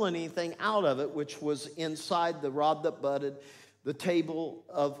stolen anything out of it, which was inside the rod that budded, the table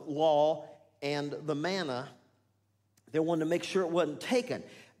of law, and the manna. They wanted to make sure it wasn't taken.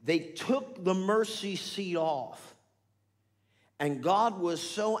 They took the mercy seat off. And God was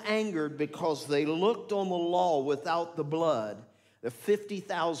so angered because they looked on the law without the blood that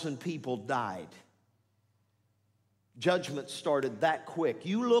 50,000 people died. Judgment started that quick.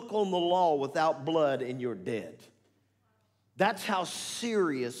 You look on the law without blood and you're dead. That's how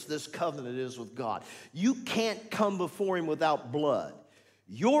serious this covenant is with God. You can't come before him without blood.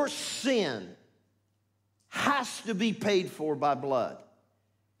 Your sin has to be paid for by blood.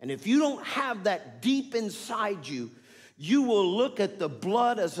 And if you don't have that deep inside you, you will look at the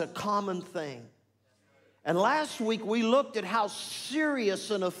blood as a common thing. And last week we looked at how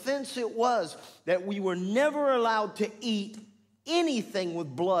serious an offense it was that we were never allowed to eat anything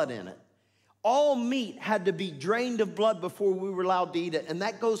with blood in it. All meat had to be drained of blood before we were allowed to eat it. And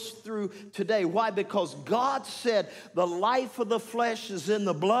that goes through today. Why? Because God said the life of the flesh is in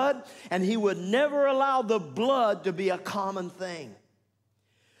the blood, and he would never allow the blood to be a common thing.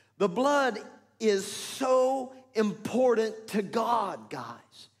 The blood is so important to God,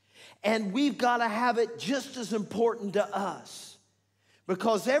 guys. And we've got to have it just as important to us.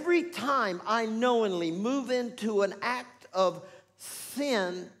 Because every time I knowingly move into an act of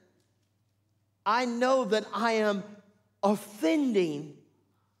sin, I know that I am offending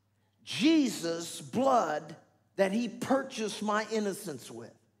Jesus' blood that he purchased my innocence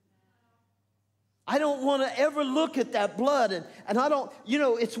with. I don't want to ever look at that blood. And I don't,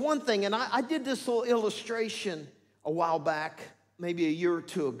 it's one thing. And I did this little illustration a while back, maybe a year or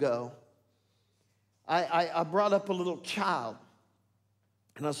two ago. I brought up a little child.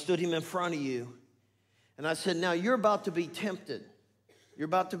 And I stood him in front of you. And I said, now you're about to be tempted. You're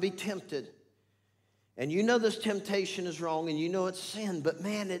about to be tempted. And you know this temptation is wrong and you know it's sin, but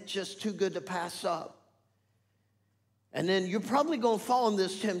man, it's just too good to pass up. And then you're probably going to fall in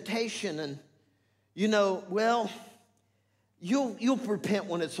this temptation and, you'll repent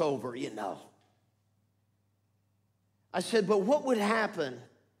when it's over, I said, but what would happen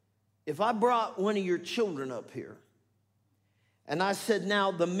if I brought one of your children up here? And I said,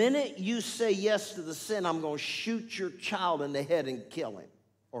 now, the minute you say yes to the sin, I'm going to shoot your child in the head and kill him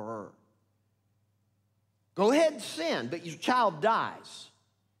or her. Go ahead and sin, but your child dies.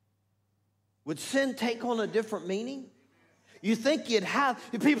 Would sin take on a different meaning? You think you'd have,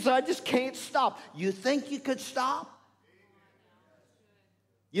 people say, I just can't stop. You think you could stop?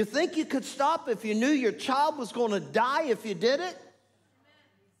 You think you could stop if you knew your child was going to die if you did it?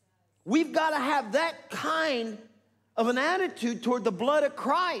 We've got to have that kind of an attitude toward the blood of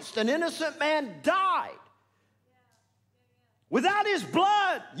Christ. An innocent man died. Without his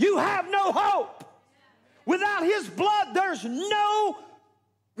blood, you have no hope. Without his blood, there's no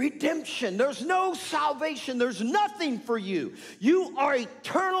redemption. There's no salvation. There's nothing for you. You are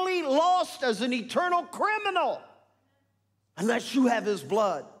eternally lost as an eternal criminal unless you have his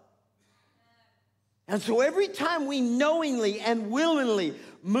blood. And so every time we knowingly and willingly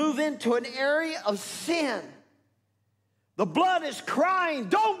move into an area of sin, the blood is crying,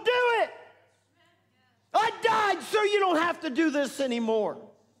 don't do it. I died so you don't have to do this anymore.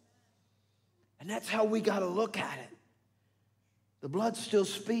 And that's how we got to look at it. The blood still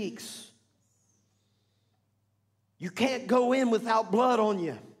speaks. You can't go in without blood on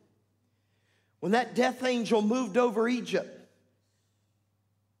you. When that death angel moved over Egypt,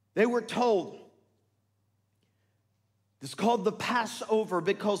 they were told, it's called the Passover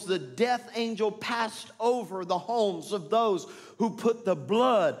because the death angel passed over the homes of those who put the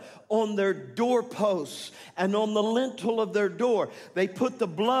blood on their doorposts and on the lintel of their door. They put the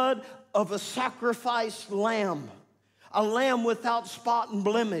blood of a sacrificed lamb, a lamb without spot and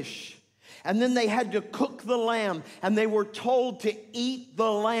blemish. And then they had to cook the lamb, and they were told to eat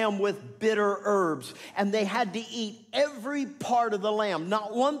the lamb with bitter herbs. And they had to eat every part of the lamb.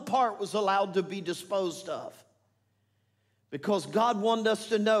 Not one part was allowed to be disposed of. Because God wanted us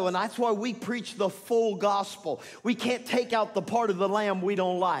to know, and that's why we preach the full gospel. We can't take out the part of the lamb we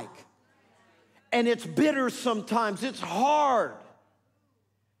don't like. And it's bitter sometimes. It's hard.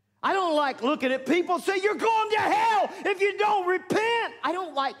 I don't like looking at people say, you're going to hell if you don't repent. I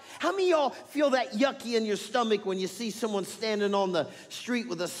don't like, how many of y'all feel that yucky in your stomach when you see someone standing on the street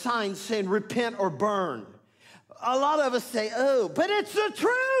with a sign saying repent or burn? A lot of us say, oh, but it's the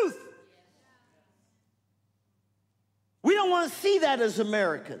truth. We don't want to see that as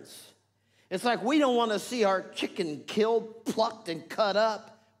Americans. It's like we don't want to see our chicken killed, plucked, and cut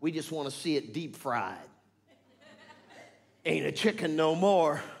up. We just want to see it deep fried. Ain't a chicken no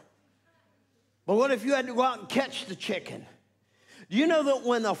more. But what if you had to go out and catch the chicken? Do you know that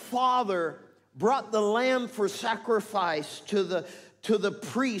when a father brought the lamb for sacrifice to the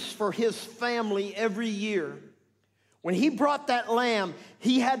priest for his family every year, When he brought that lamb,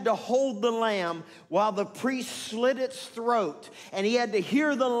 he had to hold the lamb while the priest slit its throat. And he had to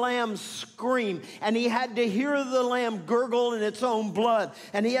hear the lamb scream. And he had to hear the lamb gurgle in its own blood.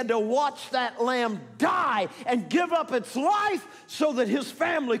 And he had to watch that lamb die and give up its life so that his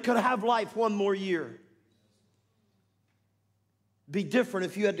family could have life one more year. Be different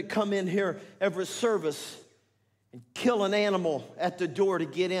if you had to come in here every service and kill an animal at the door to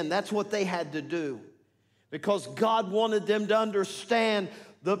get in. That's what they had to do, because God wanted them to understand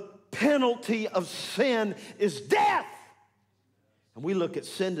the penalty of sin is death. And we look at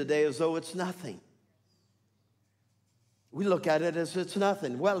sin today as though it's nothing. We look at it as it's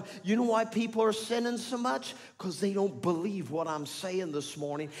nothing. Well, you know why people are sinning so much? Because they don't believe what I'm saying this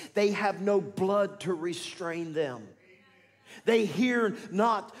morning. They have no blood to restrain them. They hear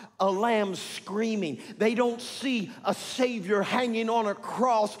not a lamb screaming. They don't see a Savior hanging on a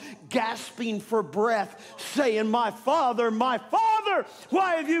cross, gasping for breath, saying, my Father,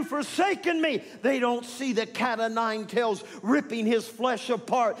 why have you forsaken me? They don't see the cat o' nine tails ripping his flesh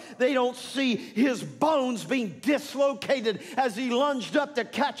apart. They don't see his bones being dislocated as he lunged up to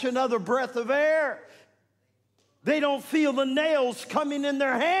catch another breath of air. They don't feel the nails coming in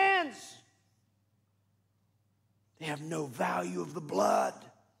their hands. They have no value of the blood.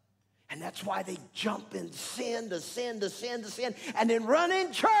 And that's why they jump in sin to sin to sin to sin and then run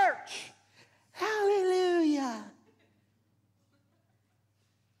in church. Hallelujah.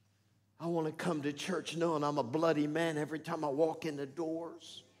 I want to come to church knowing I'm a bloody man every time I walk in the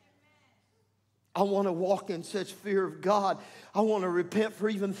doors. I want to walk in such fear of God. I want to repent for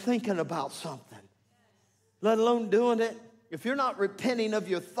even thinking about something, let alone doing it. If you're not repenting of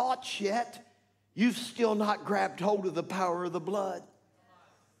your thoughts yet, you've still not grabbed hold of the power of the blood.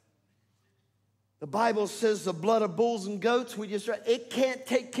 The Bible says the blood of bulls and goats, it can't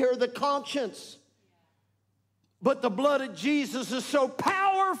take care of the conscience. But the blood of Jesus is so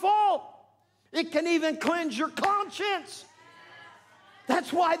powerful, it can even cleanse your conscience.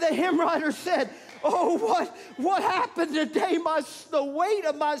 That's why the hymn writer said, oh, what happened today? The weight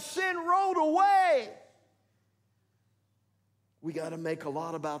of my sin rolled away. We got to make a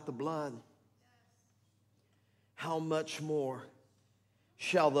lot about the blood. How much more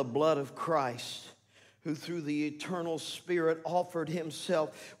shall the blood of Christ, who through the eternal Spirit offered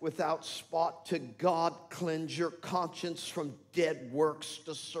himself without spot to God, cleanse your conscience from dead works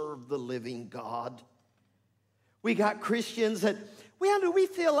to serve the living God? We got Christians that, well, do we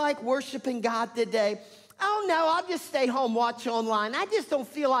feel like worshiping God today? Oh, no, I'll just stay home, watch online. I just don't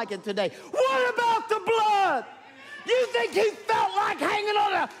feel like it today. What about the blood? You think he felt like hanging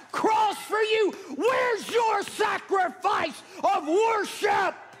on a cross for you? Where's your sacrifice of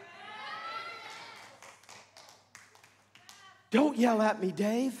worship? Don't yell at me,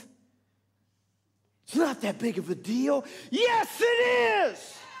 Dave. It's not that big of a deal. Yes, it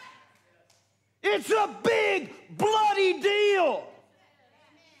is. It's a big, bloody deal.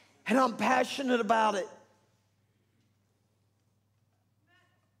 And I'm passionate about it.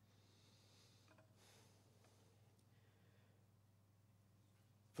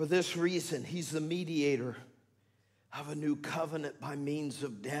 For this reason, he's the mediator of a new covenant by means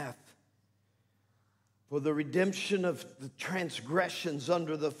of death. For the redemption of the transgressions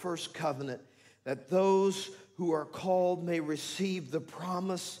under the first covenant, that those who are called may receive the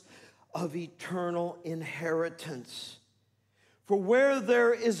promise of eternal inheritance. For where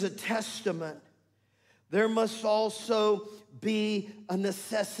there is a testament, there must also be a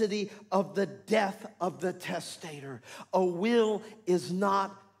necessity of the death of the testator. A will is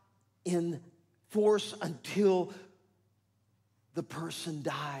not in force until the person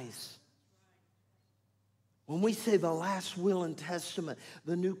dies. When we say the last will and testament,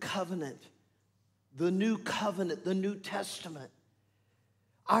 the new covenant, the new testament,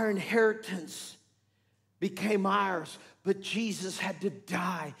 our inheritance became ours, but Jesus had to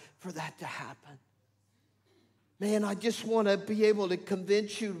die for that to happen. Man, I just want to be able to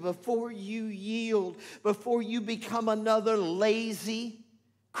convince you before you yield, before you become another lazy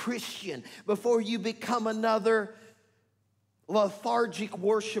Christian, before you become another lethargic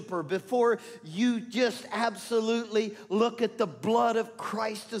worshiper, before you just absolutely look at the blood of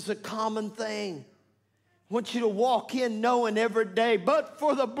Christ as a common thing. I want you to walk in knowing every day, but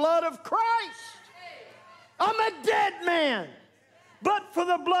for the blood of Christ, I'm a dead man. But for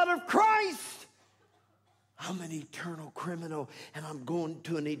the blood of Christ, I'm an eternal criminal, and I'm going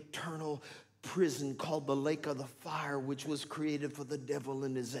to an eternal prison called the lake of the fire, which was created for the devil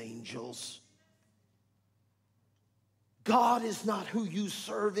and his angels. God is not who you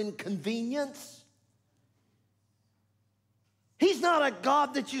serve in convenience. He's not a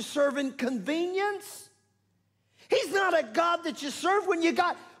God that you serve in convenience. He's not a God that you serve when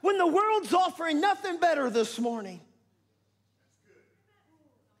the world's offering nothing better this morning.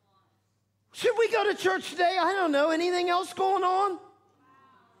 Should we go to church today? I don't know. Anything else going on?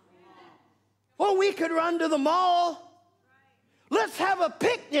 Well, we could run to the mall. Let's have a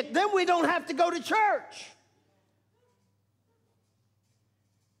picnic. Then we don't have to go to church.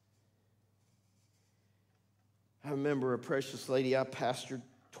 I remember a precious lady I pastored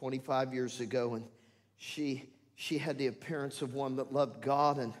 25 years ago, and she had the appearance of one that loved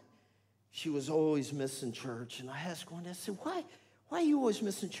God, and she was always missing church. And I asked her one day, I said, why are you always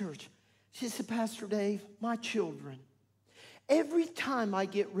missing church? She said, Pastor Dave, my children, every time I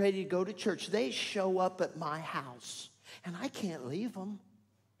get ready to go to church, they show up at my house, and I can't leave them.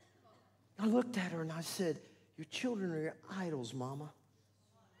 I looked at her and I said, your children are your idols, Mama.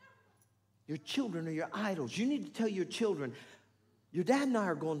 Your children are your idols. You need to tell your children, your dad and I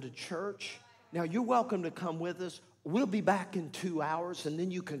are going to church. Now, you're welcome to come with us. We'll be back in 2 hours, and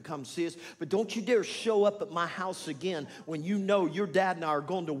then you can come see us. But don't you dare show up at my house again when you know your dad and I are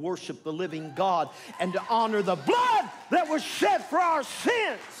going to worship the living God and to honor the blood that was shed for our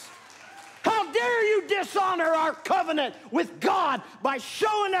sins. How dare you dishonor our covenant with God by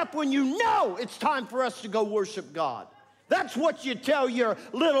showing up when you know it's time for us to go worship God. That's what you tell your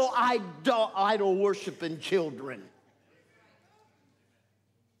little idol worshiping children.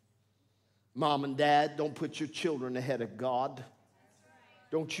 Mom and Dad, don't put your children ahead of God.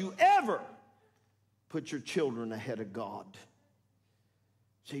 Don't you ever put your children ahead of God.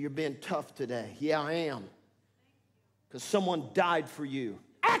 So you're being tough today. Yeah, I am. Because someone died for you.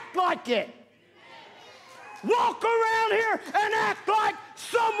 Act like it. Walk around here and act like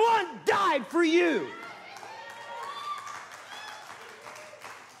someone died for you.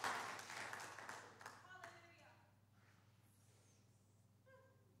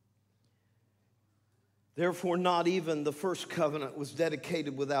 Therefore, not even the first covenant was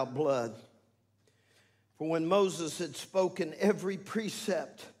dedicated without blood. For when Moses had spoken every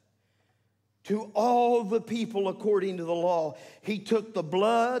precept to all the people according to the law, he took the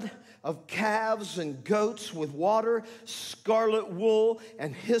blood of calves and goats with water, scarlet wool,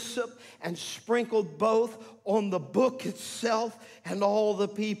 and hyssop, and sprinkled both on the book itself and all the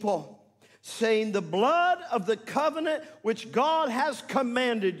people, saying, the blood of the covenant which God has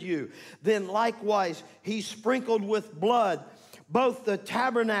commanded you. Then likewise he sprinkled with blood both the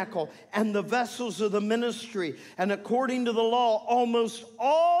tabernacle and the vessels of the ministry. And according to the law, almost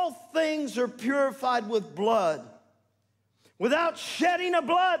all things are purified with blood. Without shedding of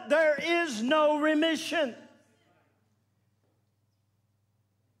blood, there is no remission.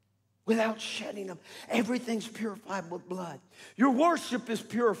 Without shedding of, everything's purified with blood. Your worship is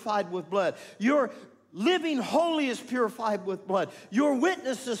purified with blood. Your living holy is purified with blood. Your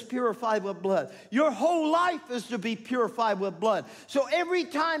witness is purified with blood. Your whole life is to be purified with blood. So every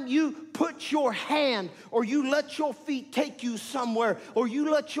time you put your hand, or you let your feet take you somewhere, or you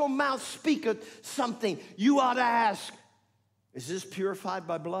let your mouth speak of something, you ought to ask, is this purified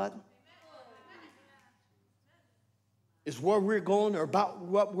by blood? Is where we're going, or about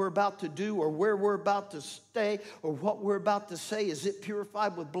what we're about to do, or where we're about to stay, or what we're about to say, is it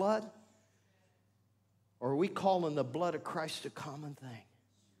purified with blood? Or are we calling the blood of Christ a common thing?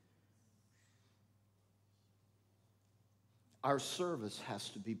 Our service has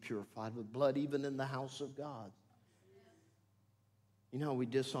to be purified with blood, even in the house of God. You know how we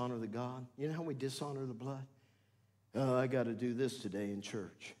dishonor the God? You know how we dishonor the blood? Oh, I got to do this today in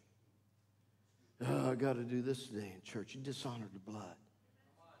church. Oh, I got to do this today in church. You dishonored the blood.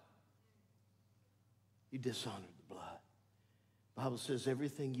 You dishonored the blood. The Bible says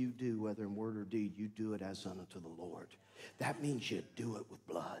everything you do, whether in word or deed, you do it as unto the Lord. That means you do it with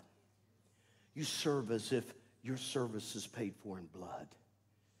blood. You serve as if your service is paid for in blood.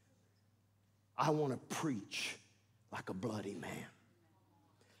 I want to preach like a bloody man.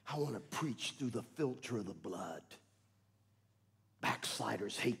 I want to preach through the filter of the blood.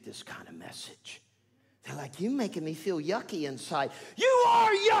 Backsliders hate this kind of message. They're like, you're making me feel yucky inside. You are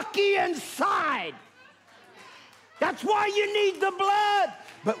yucky inside. That's why you need the blood.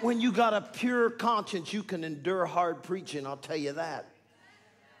 But when you got a pure conscience, you can endure hard preaching, I'll tell you that.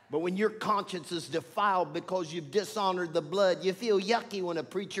 But when your conscience is defiled because you've dishonored the blood, you feel yucky when a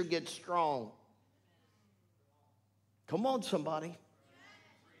preacher gets strong. Come on, somebody.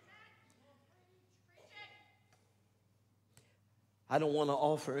 I don't want to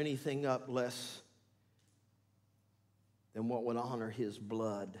offer anything up less than what would honor his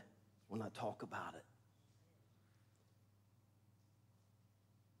blood when I talk about it.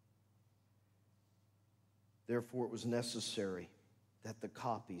 Therefore, it was necessary that the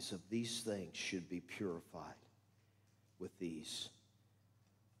copies of these things should be purified. with these,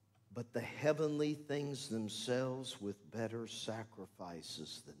 but the heavenly things themselves with better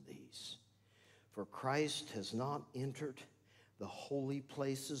sacrifices than these. For Christ has not entered the holy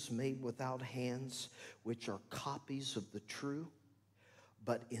places made without hands, which are copies of the true,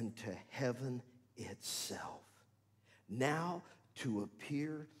 but into heaven itself, now to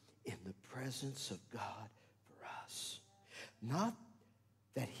appear in the presence of God for us. Not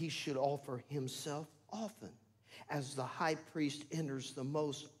that he should offer himself often, as the high priest enters the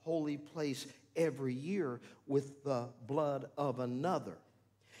most holy place every year with the blood of another.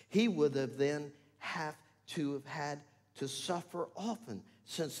 He would have then have had to suffer often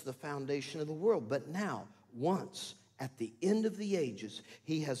since the foundation of the world. But now, once at the end of the ages,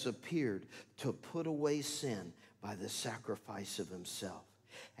 he has appeared to put away sin by the sacrifice of himself.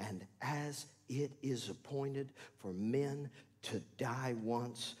 And as it is appointed for men to die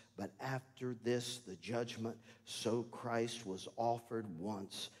once, but after this the judgment, so Christ was offered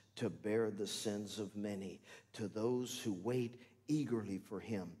once to bear the sins of many. To those who wait eagerly for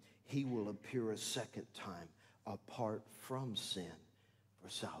him, he will appear a second time, apart from sin, for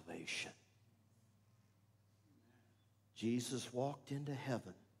salvation. Jesus walked into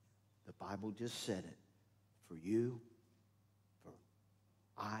heaven. The Bible just said it. For you, for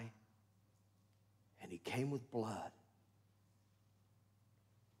I. And he came with blood.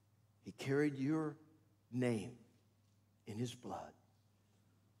 He carried your name in his blood.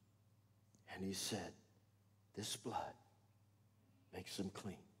 And he said, this blood makes them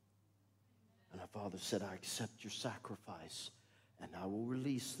clean. And our Father said, I accept your sacrifice, and I will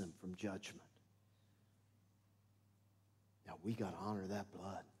release them from judgment. Now we got to honor that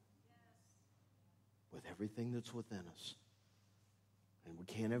blood with everything that's within us. And we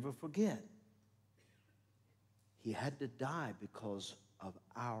can't ever forget, he had to die because of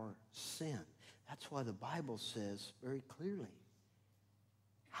our sin. That's why the Bible says very clearly,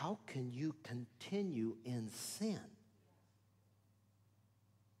 how can you continue in sin?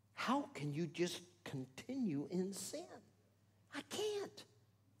 How can you just continue in sin? I can't.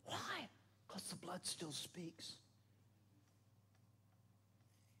 Why? Because the blood still speaks.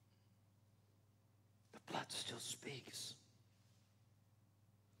 The blood still speaks.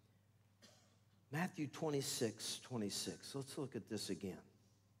 Matthew 26:26. Let's look at this again.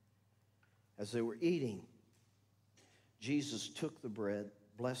 As they were eating, Jesus took the bread,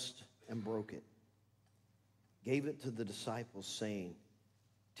 blessed and broke it, gave it to the disciples, saying,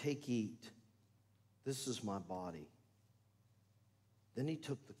 take, eat. This is my body. Then he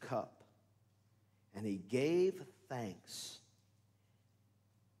took the cup, and he gave thanks,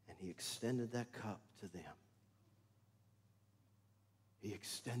 and he extended that cup to them. He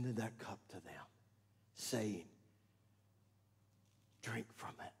extended that cup to them, saying, drink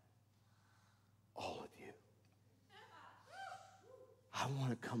from it, all of you. I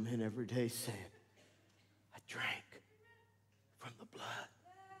want to come in every day saying, I drank from the blood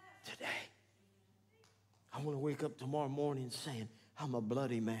today. I want to wake up tomorrow morning saying, I'm a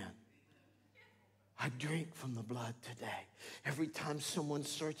bloody man. I drink from the blood today. Every time someone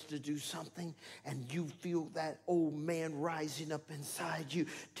starts to do something and you feel that old man rising up inside you,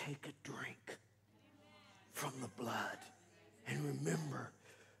 take a drink from the blood. And remember,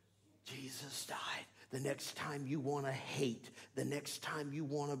 Jesus died. The next time you want to hate, the next time you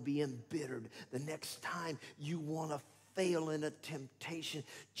want to be embittered, the next time you want to fail in a temptation,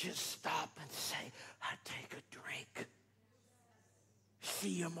 just stop and say, I take a drink.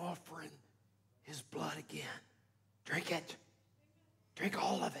 See him offering his blood again. Drink it. Drink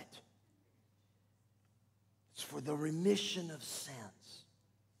all of it. It's for the remission of sins.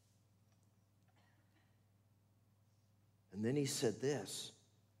 And then he said this,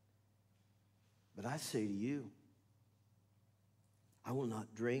 but I say to you, I will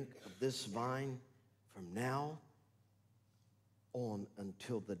not drink of this vine from now on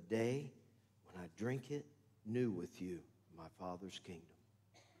until the day when I drink it new with you in my Father's kingdom.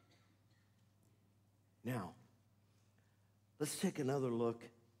 Now, let's take another look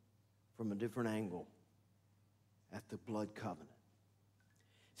from a different angle at the blood covenant.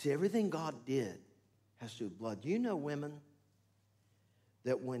 See, everything God did has to do with blood. Do you know, women,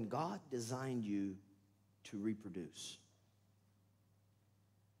 that when God designed you to reproduce,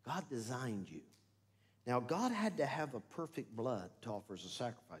 God designed you. Now, God had to have a perfect blood to offer as a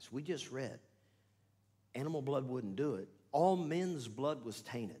sacrifice. We just read, animal blood wouldn't do it. All men's blood was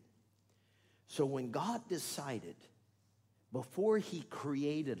tainted. So when God decided, before he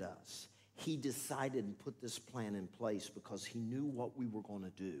created us, he decided and put this plan in place because he knew what we were going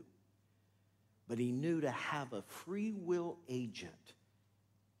to do. But he knew to have a free will agent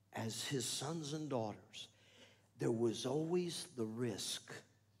as his sons and daughters there was always the risk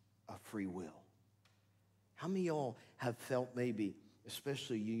of free will. How many of y'all have felt maybe,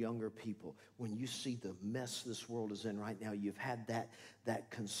 especially you younger people, when you see the mess this world is in right now, you've had that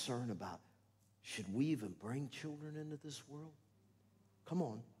concern about, should we even bring children into this world? Come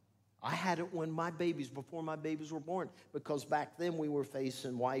on. I had it when before my babies were born, because back then we were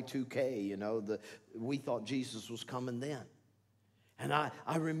facing Y2K, we thought Jesus was coming then. And I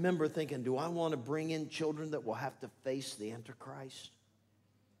remember thinking, do I want to bring in children that will have to face the Antichrist?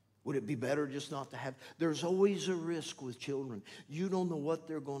 Would it be better just not to have? There's always a risk with children. You don't know what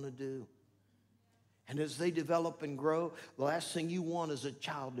they're going to do. And as they develop and grow, the last thing you want is a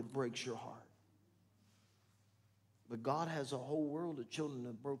child that breaks your heart. But God has a whole world of children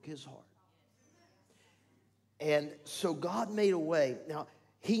that broke his heart. And so God made a way. Now,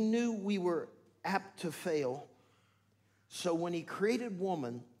 he knew we were apt to fail. So when he created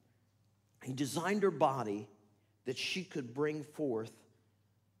woman, he designed her body that she could bring forth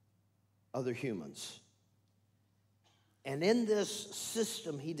other humans. And in this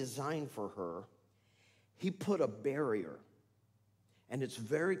system he designed for her, he put a barrier. And it's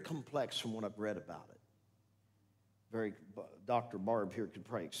very complex from what I've read about it. Dr. Barb here could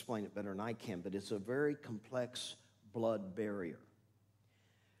probably explain it better than I can, but it's a very complex blood barrier.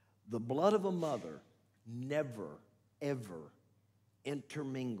 The blood of a mother never, ever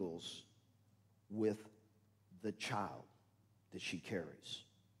intermingles with the child that she carries.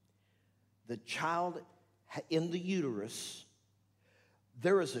 The child in the uterus,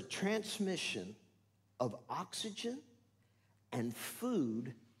 there is a transmission of oxygen and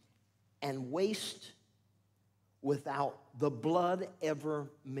food and waste without the blood ever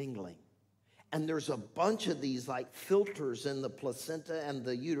mingling. And there's a bunch of these like filters in the placenta and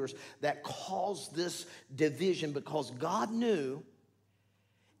the uterus that cause this division, because God knew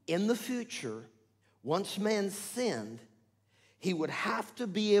in the future, once man sinned, he would have to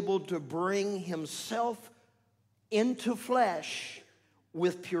be able to bring himself into flesh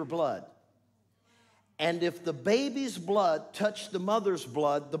with pure blood. And if the baby's blood touched the mother's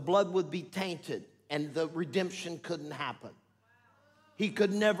blood, the blood would be tainted and the redemption couldn't happen. He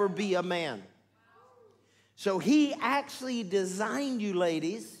could never be a man. So he actually designed you,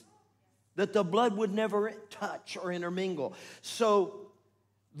 ladies, that the blood would never touch or intermingle. So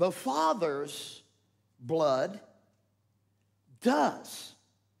the father's blood does.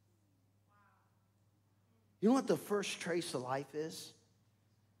 You know what the first trace of life is?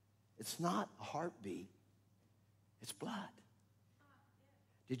 It's not a heartbeat. It's blood.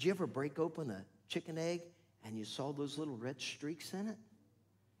 Did you ever break open a chicken egg and you saw those little red streaks in it,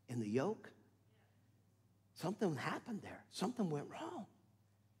 in the yolk? Something happened there. Something went wrong.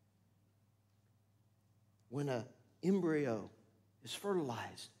 When an embryo is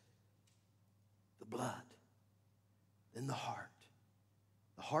fertilized, the blood, then the heart.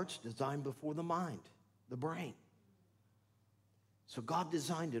 The heart's designed before the mind, the brain. So God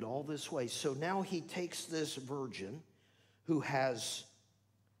designed it all this way. So now he takes this virgin who has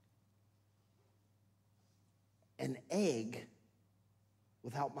an egg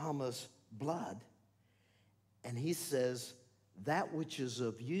without mama's blood, and he says, that which is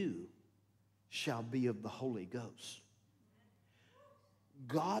of you shall be of the Holy Ghost.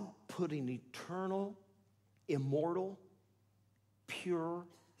 God put an eternal, immortal, pure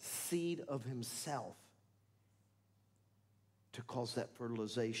seed of himself to cause that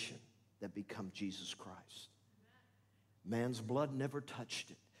fertilization that become Jesus Christ. Man's blood never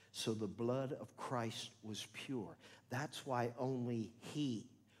touched it. So the blood of Christ was pure. That's why only he,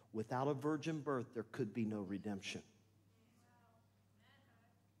 without a virgin birth, there could be no redemption.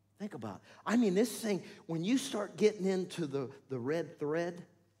 Think about it. I mean, this thing, when you start getting into the red thread,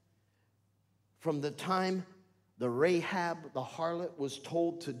 from the time the Rahab, the harlot, was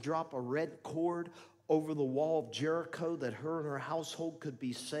told to drop a red cord over the wall of Jericho that her and her household could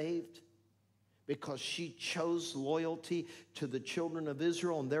be saved, because she chose loyalty to the children of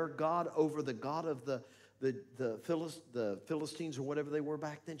Israel and their God over the God of the Philistines or whatever they were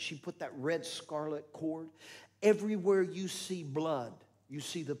back then. She put that red scarlet cord. Everywhere you see blood, you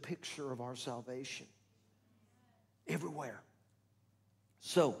see the picture of our salvation. Everywhere.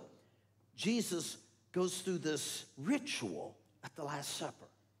 So Jesus goes through this ritual at the Last Supper.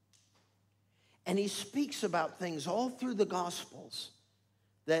 And he speaks about things all through the Gospels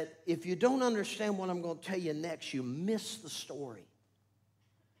that if you don't understand what I'm going to tell you next, you miss the story.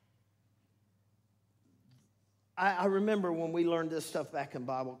 I remember when we learned this stuff back in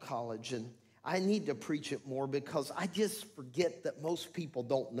Bible college, and I need to preach it more because I just forget that most people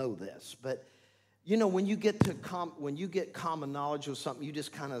don't know this. But you know, when you get common knowledge of something, you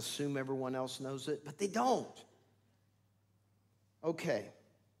just kind of assume everyone else knows it, but they don't. Okay.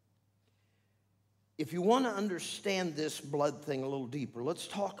 If you want to understand this blood thing a little deeper, let's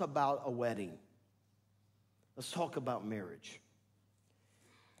talk about a wedding. Let's talk about marriage.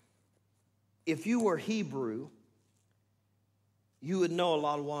 If you were Hebrew, you would know a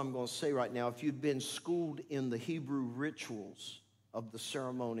lot of what I'm going to say right now if you'd been schooled in the Hebrew rituals of the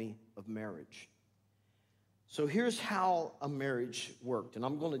ceremony of marriage. So here's how a marriage worked, and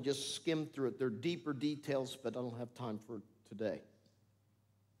I'm going to just skim through it. There are deeper details, but I don't have time for it today.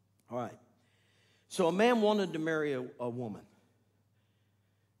 All right. So a man wanted to marry a woman.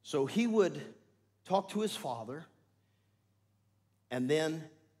 So he would talk to his father and then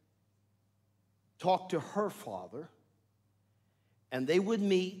talk to her father, and they would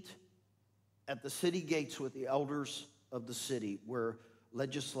meet at the city gates with the elders of the city where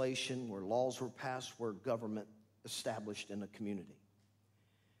legislation, where laws were passed, where government established in a community.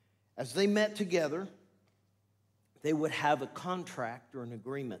 As they met together, they would have a contract or an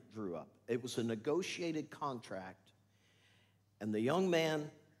agreement drew up. It was a negotiated contract, and the young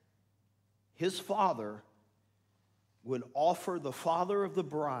man, his father, would offer the father of the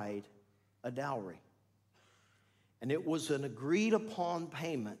bride a dowry. And it was an agreed upon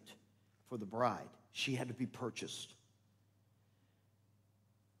payment for the bride. She had to be purchased.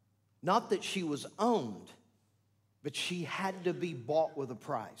 Not that she was owned, but she had to be bought with a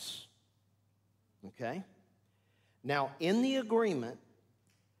price. Okay? Now, in the agreement,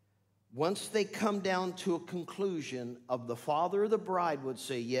 once they come down to a conclusion of the father of the bride would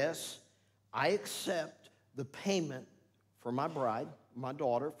say, yes, I accept the payment for my bride, my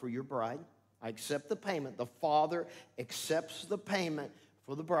daughter, for your bride. I accept the payment. The father accepts the payment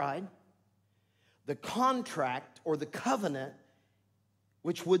for the bride. The contract or the covenant,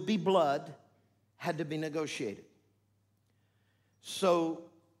 which would be blood, had to be negotiated. So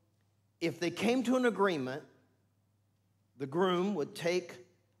if they came to an agreement, the groom would take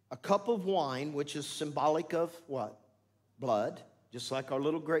a cup of wine, which is symbolic of what? Blood, just like our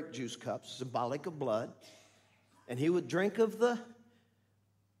little grape juice cups, symbolic of blood. And he would drink of the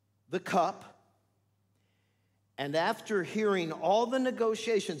cup. And after hearing all the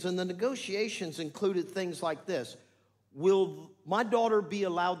negotiations, and the negotiations included things like this: will my daughter be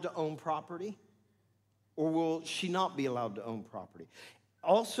allowed to own property, or will she not be allowed to own property?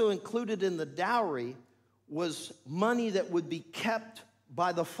 Also included in the dowry was money that would be kept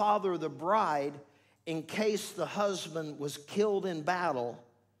by the father of the bride in case the husband was killed in battle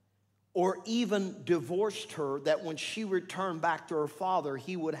or even divorced her, that when she returned back to her father,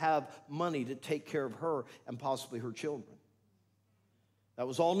 he would have money to take care of her and possibly her children. That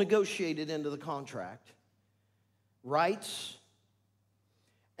was all negotiated into the contract. Rights.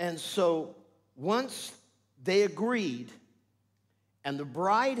 And so once they agreed, and the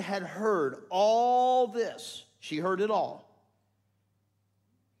bride had heard all this, she heard it all,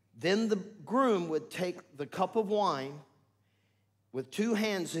 then the groom would take the cup of wine with two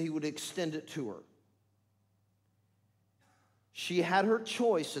hands and he would extend it to her. She had her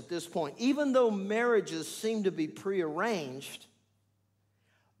choice at this point. Even though marriages seemed to be prearranged,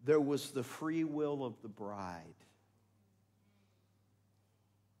 there was the free will of the bride.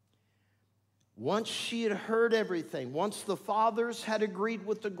 Once she had heard everything, once the fathers had agreed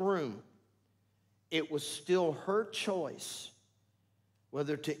with the groom, it was still her choice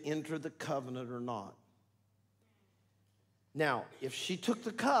whether to enter the covenant or not. Now, if she took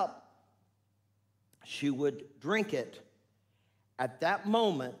the cup, she would drink it. At that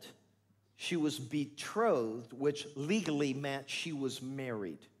moment, she was betrothed, which legally meant she was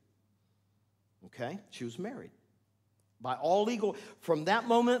married. Okay? She was married. By all legal, from that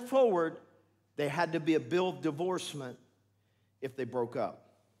moment forward, there had to be a bill of divorcement if they broke up,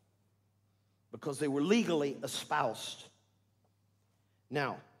 because they were legally espoused.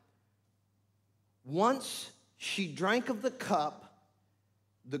 Now, once she drank of the cup,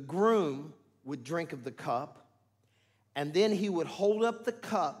 the groom would drink of the cup, and then he would hold up the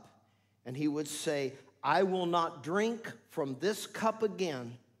cup and he would say, I will not drink from this cup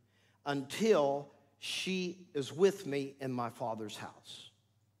again until she is with me in my father's house.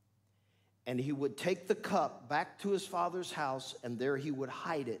 And he would take the cup back to his father's house, and there he would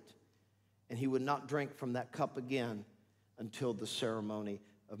hide it, and he would not drink from that cup again until the ceremony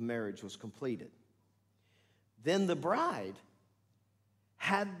of marriage was completed. Then the bride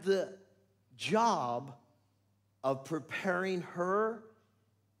had the job of preparing her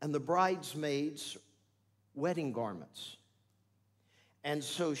and the bridesmaids' wedding garments. And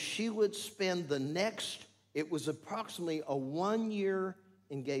so she would spend the next, it was approximately a 1-year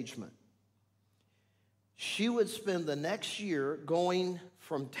engagement. She would spend the next year going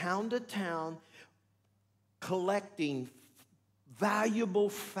from town to town, collecting valuable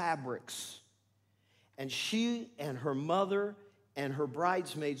fabrics. And she and her mother and her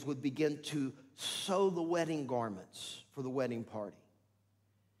bridesmaids would begin to sew the wedding garments for the wedding party.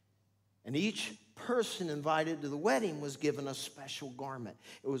 And each person invited to the wedding was given a special garment.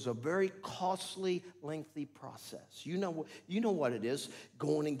 It was a very costly, lengthy process. You know what it is,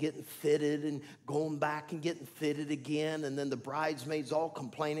 going and getting fitted and going back and getting fitted again, and then the bridesmaids all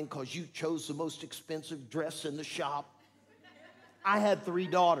complaining because you chose the most expensive dress in the shop. I had 3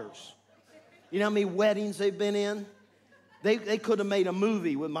 daughters. You know how many weddings they've been in? They could have made a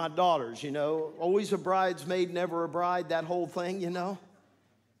movie with my daughters, you know. Always a bridesmaid, never a bride, that whole thing, you know.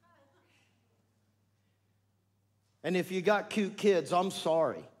 And if you got cute kids, I'm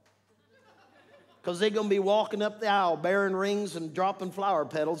sorry. Because they're going to be walking up the aisle bearing rings and dropping flower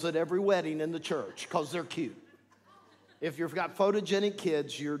petals at every wedding in the church because they're cute. If you've got photogenic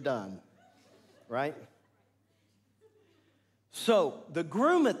kids, you're done, right? So the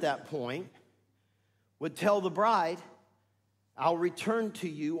groom at that point would tell the bride, I'll return to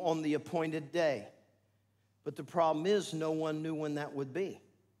you on the appointed day. But the problem is no one knew when that would be.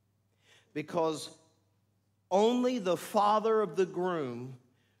 Because only the father of the groom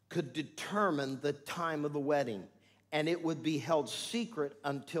could determine the time of the wedding, and it would be held secret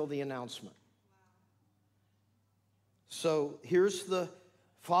until the announcement. So here's the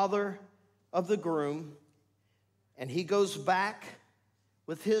father of the groom, and he goes back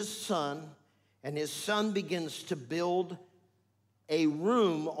with his son, and his son begins to build a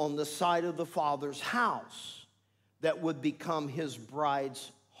room on the side of the father's house that would become his bride's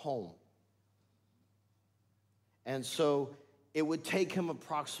home. And so it would take him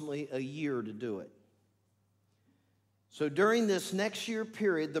approximately a year to do it. So during this next year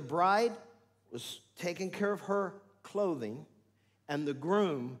period, the bride was taking care of her clothing, and the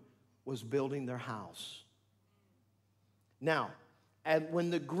groom was building their house. Now, and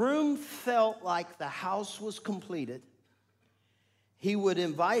when the groom felt like the house was completed, he would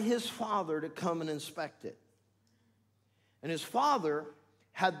invite his father to come and inspect it. And his father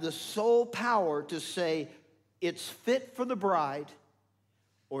had the sole power to say, it's fit for the bride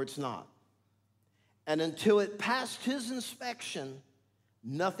or it's not. And until it passed his inspection,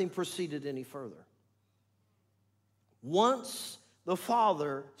 nothing proceeded any further. Once the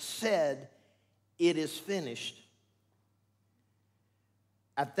father said, it is finished,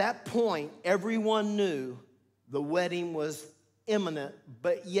 at that point, everyone knew the wedding was imminent,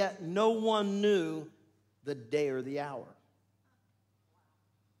 but yet no one knew the day or the hour.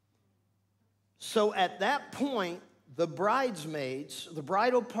 So at that point, the bridesmaids, the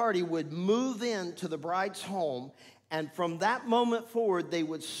bridal party would move into the bride's home, and from that moment forward, they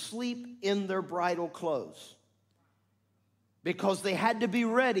would sleep in their bridal clothes because they had to be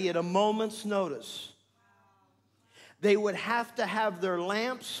ready at a moment's notice. They would have to have their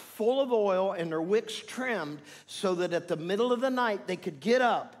lamps full of oil and their wicks trimmed so that at the middle of the night they could get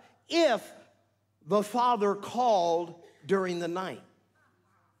up if the father called during the night.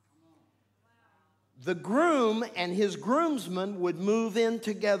 The groom and his groomsmen would move in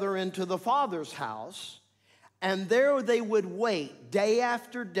together into the father's house, and there they would wait day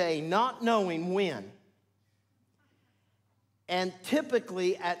after day, not knowing when. And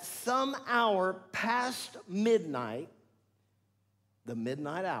typically at some hour past midnight, the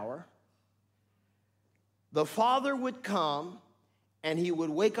midnight hour, the father would come and he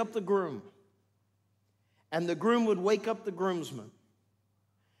would wake up the groom. And the groom would wake up the groomsmen.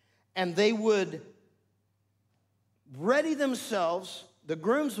 And they would ready themselves. The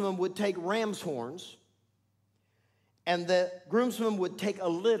groomsmen would take ram's horns, and the groomsmen would take a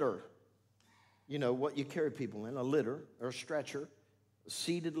litter. You know what you carry people in, a litter or a stretcher, a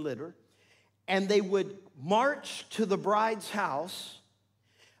seated litter. And they would march to the bride's house,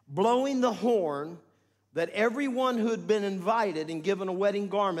 blowing the horn that everyone who had been invited and given a wedding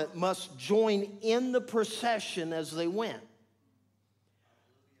garment must join in the procession as they went.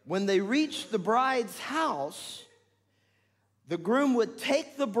 When they reached the bride's house, the groom would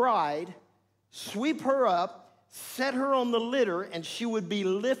take the bride, sweep her up, set her on the litter, and she would be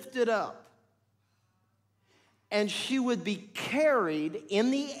lifted up. And she would be carried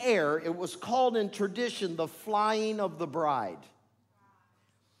in the air. It was called in tradition the flying of the bride.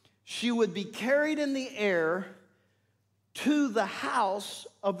 She would be carried in the air to the house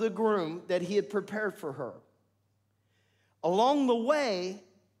of the groom that he had prepared for her. Along the way,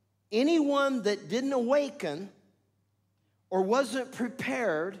 anyone that didn't awaken or wasn't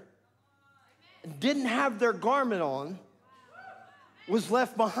prepared, didn't have their garment on, was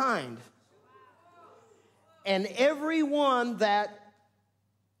left behind. And everyone that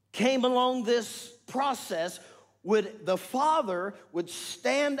came along this process the father would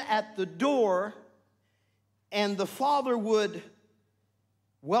stand at the door, and the father would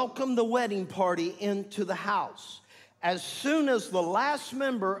welcome the wedding party into the house. As soon as the last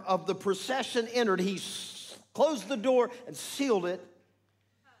member of the procession entered, he closed the door and sealed it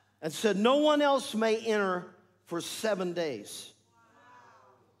and said, no one else may enter for 7 days.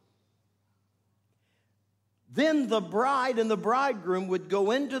 Then the bride and the bridegroom would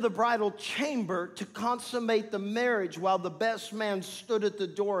go into the bridal chamber to consummate the marriage while the best man stood at the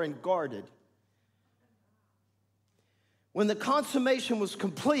door and guarded. When the consummation was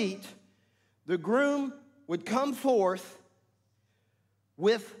complete, the groom would come forth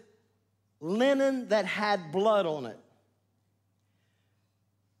with linen that had blood on it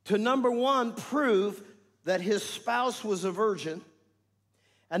to, number one, prove that his spouse was a virgin,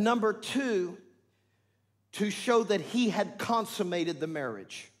 and number two, to show that he had consummated the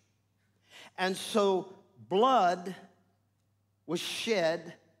marriage. And so blood was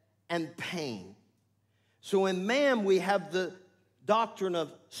shed and pain. So in man, we have the doctrine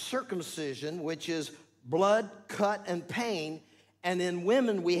of circumcision, which is blood, cut, and pain. And in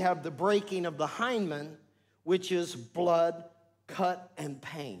women, we have the breaking of the hymen, which is blood, cut, and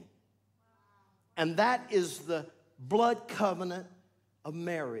pain. And that is the blood covenant of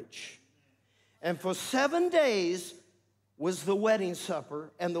marriage. And for 7 days was the wedding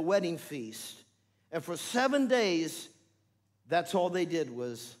supper and the wedding feast. And for 7 days, that's all they did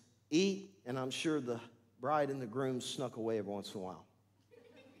was eat, and I'm sure the bride and the groom snuck away every once in a while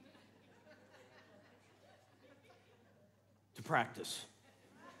to practice.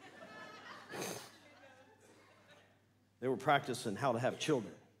 They were practicing how to have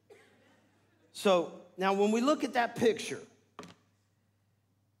children. So now when we look at that picture,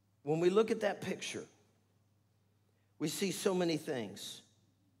 we see so many things.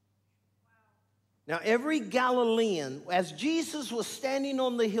 Now, every Galilean, as Jesus was standing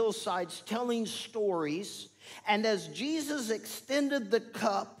on the hillsides telling stories, and as Jesus extended the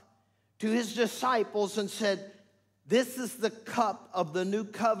cup to his disciples and said, this is the cup of the new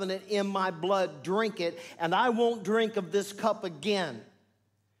covenant in my blood, drink it, and I won't drink of this cup again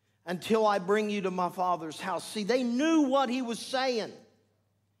until I bring you to my Father's house. See, they knew what he was saying,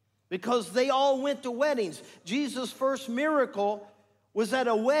 because they all went to weddings. Jesus' first miracle was at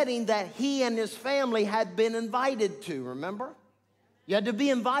a wedding that he and his family had been invited to, remember? You had to be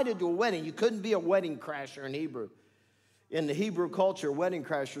invited to a wedding. You couldn't be a wedding crasher in Hebrew. In the Hebrew culture, wedding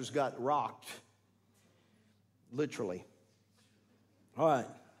crashers got rocked, literally. All right.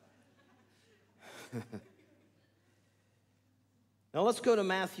 Now let's go to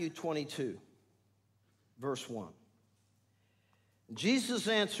Matthew 22, verse 1. Jesus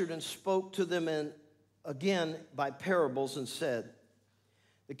answered and spoke to them again by parables and said,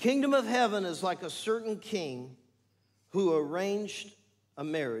 the kingdom of heaven is like a certain king who arranged a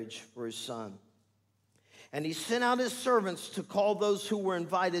marriage for his son. And he sent out his servants to call those who were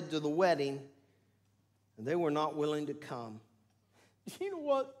invited to the wedding, and they were not willing to come. You know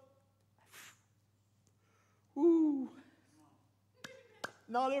what? Ooh.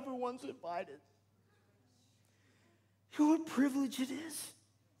 Not everyone's invited. You know what privilege it is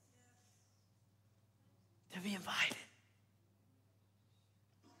to be invited?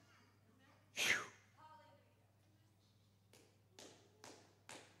 Whew.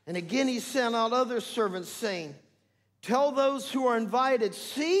 And again he sent out other servants, saying, tell those who are invited,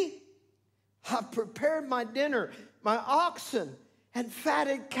 see, I've prepared my dinner. My oxen and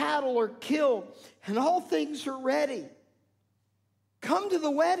fatted cattle are killed, and all things are ready. Come to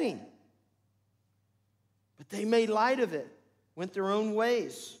the wedding. But they made light of it, went their own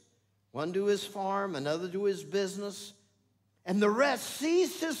ways. One to his farm, another to his business. And the rest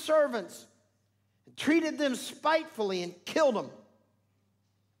seized his servants, and treated them spitefully, and killed them.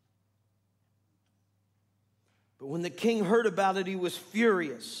 But when the king heard about it, he was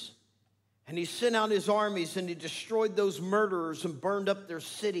furious. And he sent out his armies, and he destroyed those murderers and burned up their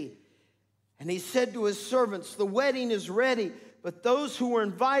city. And he said to his servants, the wedding is ready, but those who were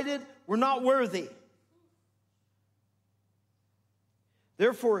invited were not worthy.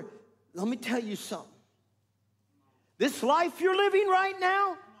 Therefore, let me tell you something. This life you're living right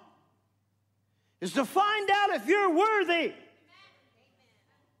now is to find out if you're worthy.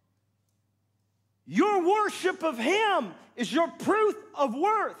 Your worship of him is your proof of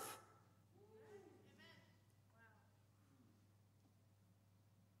worth.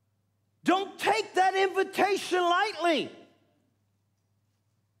 Don't take that invitation lightly.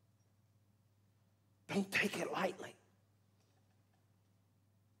 Don't take it lightly.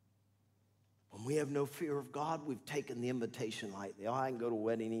 When we have no fear of God, we've taken the invitation lightly. Oh, I can go to a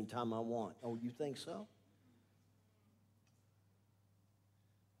wedding anytime I want. Oh, you think so?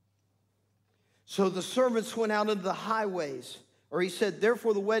 So the servants went out into the highways. Or he said,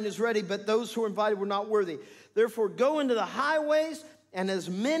 therefore the wedding is ready, but those who were invited were not worthy. Therefore go into the highways, and as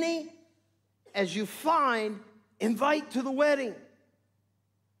many as you find, invite to the wedding.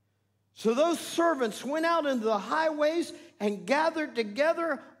 So those servants went out into the highways and gathered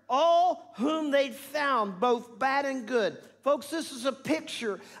together all whom they'd found, both bad and good. Folks, this is a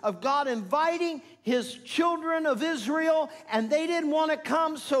picture of God inviting his children of Israel, and they didn't want to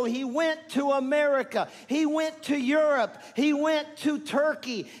come, so he went to America. He went to Europe. He went to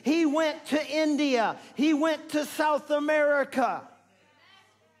Turkey. He went to India. He went to South America.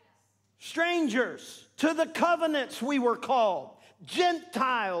 Strangers, to the covenants we were called.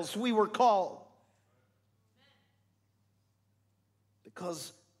 Gentiles we were called.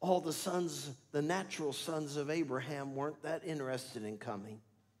 Because all the sons, the natural sons of Abraham, weren't that interested in coming.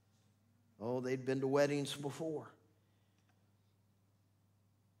 Oh, they'd been to weddings before.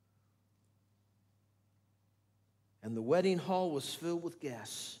 And the wedding hall was filled with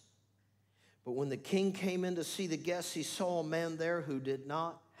guests. But when the king came in to see the guests, he saw a man there who did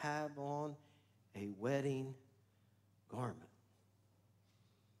not have on a wedding garment.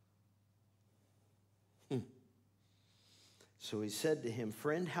 So he said to him,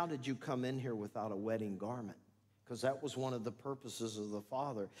 friend, how did you come in here without a wedding garment? Because that was one of the purposes of the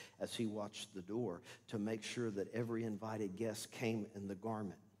father as he watched the door, to make sure that every invited guest came in the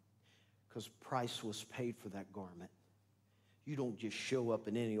garment. Because price was paid for that garment. You don't just show up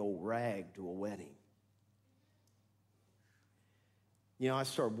in any old rag to a wedding. You know, I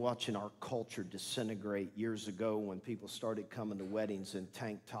started watching our culture disintegrate years ago when people started coming to weddings in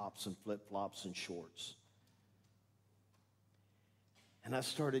tank tops and flip-flops and shorts. And I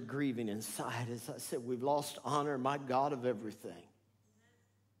started grieving inside as I said, we've lost honor, my God of everything.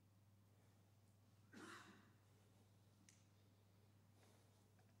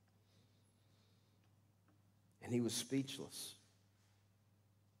 And he was speechless.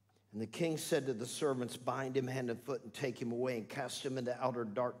 And the king said to the servants, bind him hand and foot and take him away and cast him into outer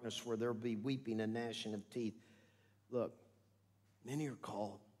darkness where there'll be weeping and gnashing of teeth. Look, many are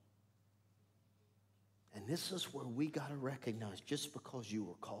called. And this is where we got to recognize, just because you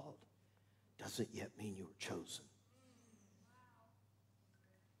were called doesn't yet mean you were chosen.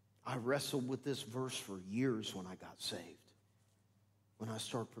 I wrestled with this verse for years when I got saved. When I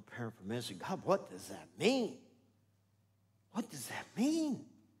started preparing for ministry, God, what does that mean? What does that mean?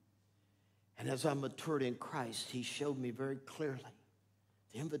 And as I matured in Christ, he showed me very clearly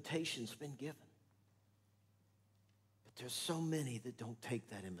the invitation's been given. But there's so many that don't take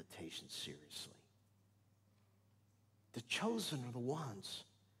that invitation seriously. The chosen are the ones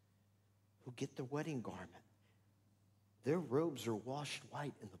who get the wedding garment. Their robes are washed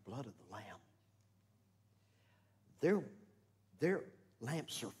white in the blood of the Lamb. Their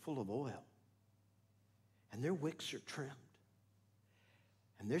lamps are full of oil. And their wicks are trimmed.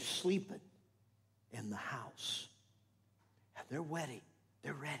 And they're sleeping in the house. And they're ready.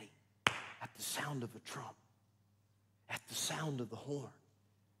 They're ready at the sound of a trump. At the sound of the horn.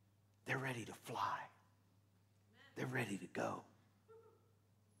 They're ready to fly. They're ready to go.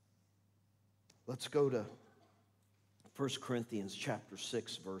 Let's go to 1 Corinthians chapter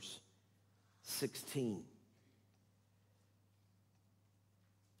 6, verse 16.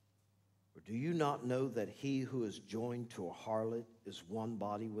 Or do you not know that he who is joined to a harlot is one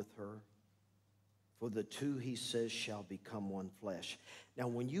body with her? For the two, he says, shall become one flesh. Now,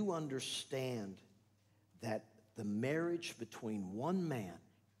 when you understand that the marriage between one man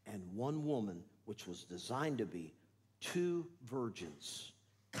and one woman, which was designed to be two virgins,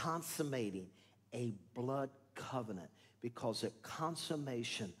 consummating a blood covenant, because at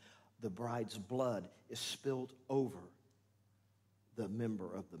consummation, the bride's blood is spilled over the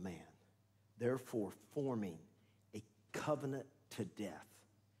member of the man, therefore forming a covenant to death.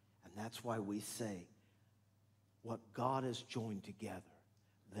 And that's why we say, what God has joined together,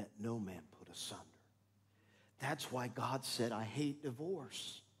 let no man put asunder. That's why God said, I hate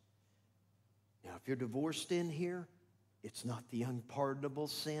divorce. Now, if you're divorced in here, it's not the unpardonable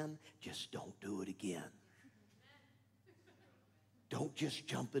sin. Just don't do it again. Don't just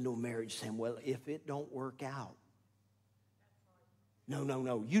jump into a marriage saying, well, if it don't work out.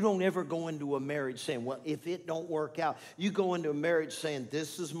 No. You don't ever go into a marriage saying, well, if it don't work out. You go into a marriage saying,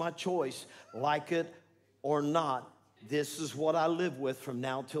 this is my choice, like it or not. This is what I live with from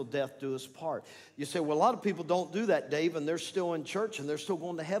now till death do us part. You say, well, a lot of people don't do that, Dave, and they're still in church and they're still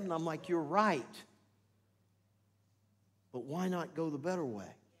going to heaven. I'm like, you're right. But why not go the better way?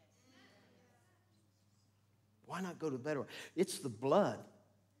 Why not go the better way? It's the blood.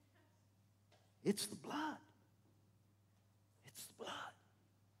 It's the blood. It's the blood.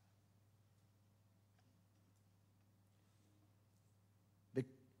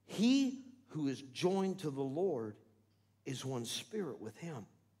 He who is joined to the Lord is one spirit with him.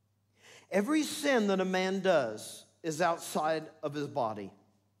 Every sin that a man does is outside of his body.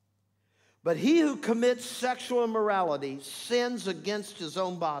 But he who commits sexual immorality sins against his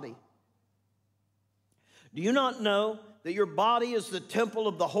own body. Do you not know that your body is the temple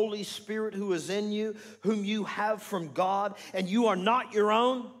of the Holy Spirit who is in you, whom you have from God, and you are not your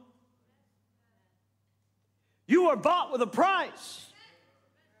own? You are bought with a price.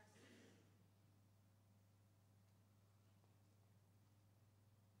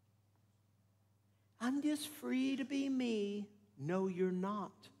 I'm just free to be me. No, you're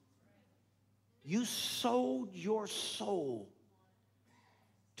not. You sold your soul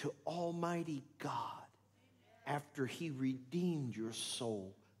to Almighty God after he redeemed your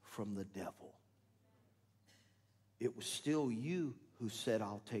soul from the devil. It was still you who said,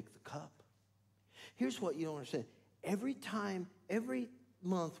 I'll take the cup. Here's what you don't understand. Every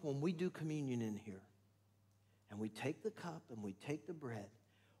month when we do communion in here, and we take the cup and we take the bread,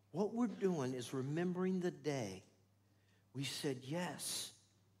 what we're doing is remembering the day we said yes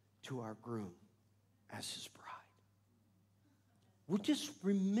to our groom as his bride. We're just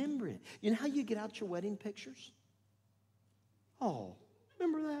remembering. You know how you get out your wedding pictures? Oh,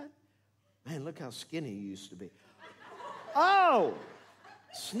 remember that? Man, look how skinny you used to be. Oh,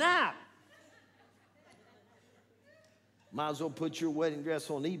 snap. Might as well put your wedding dress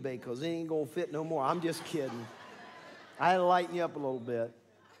on eBay because it ain't going to fit no more. I'm just kidding. I had to lighten you up a little bit.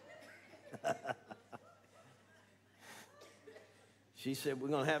 She said, we're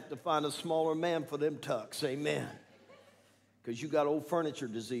going to have to find a smaller man for them tucks. Amen. Because you got old furniture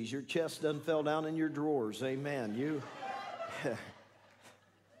disease. Your chest done fell down in your drawers. Amen. You.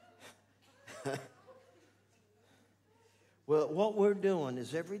 Well, what we're doing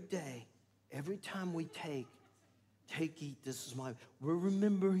is every day, every time we take, eat, this is my, we're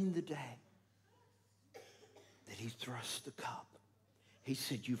remembering the day that he thrust the cup. He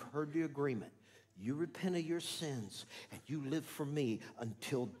said, you've heard the agreement. You repent of your sins, and you live for me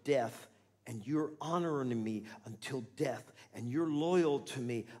until death, and you're honoring me until death, and you're loyal to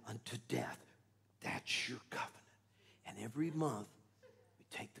me unto death. That's your covenant. And every month, we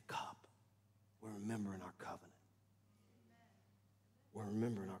take the cup. We're remembering our covenant. We're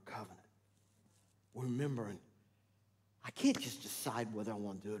remembering our covenant. We're remembering, I can't just decide whether I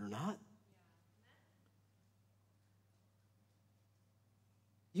want to do it or not.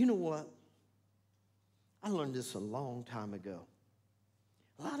 You know what? I learned this a long time ago.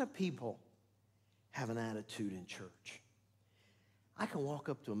 A lot of people have an attitude in church. I can walk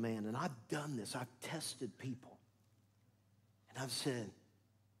up to a man, and I've done this. I've tested people. And I've said,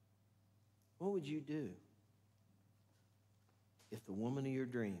 what would you do if the woman of your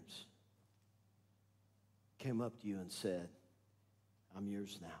dreams came up to you and said, I'm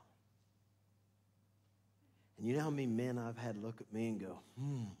yours now? And you know how many men I've had look at me and go,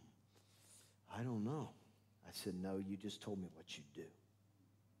 I don't know. I said, no, you just told me what you'd do.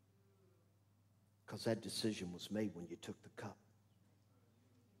 Because that decision was made when you took the cup.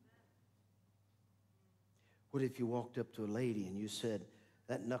 What if you walked up to a lady and you said,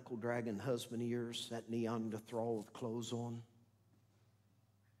 that knuckle-dragging husband of yours, that Neanderthal with clothes on?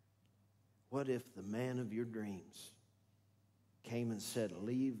 What if the man of your dreams came and said,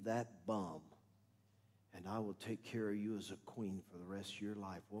 leave that bum, and I will take care of you as a queen for the rest of your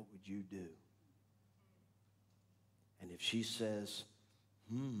life? What would you do? And if she says,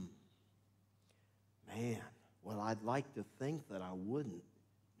 man, well, I'd like to think that I wouldn't.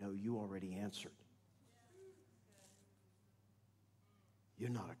 No, you already answered. You're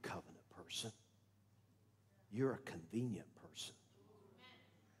not a covenant person. You're a convenient person.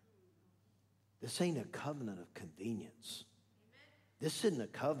 This ain't a covenant of convenience. This isn't a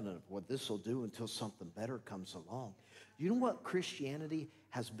covenant of what this will do until something better comes along. You know what Christianity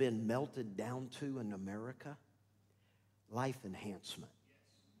has been melted down to in America? Life enhancement.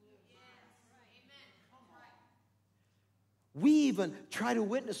 We even try to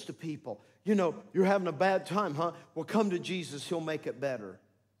witness to people. You know, you're having a bad time, huh? Well, come to Jesus. He'll make it better.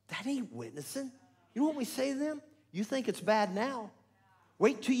 That ain't witnessing. You know what we say to them? You think it's bad now.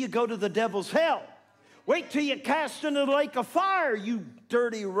 Wait till you go to the devil's hell. Wait till you cast into the lake of fire, you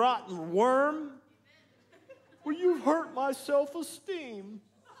dirty, rotten worm. Well, you've hurt my self-esteem.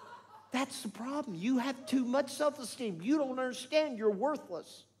 That's the problem. You have too much self-esteem. You don't understand you're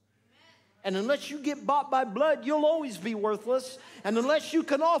worthless. And unless you get bought by blood, you'll always be worthless. And unless you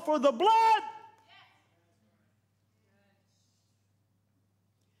can offer the blood.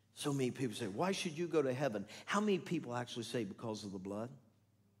 So many people say, why should you go to heaven? How many people actually say because of the blood?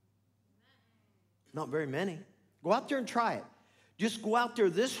 Not very many. Go out there and try it. Just go out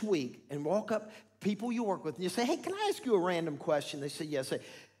there this week and walk up people you work with and you say, hey, can I ask you a random question? They say, yes. Say,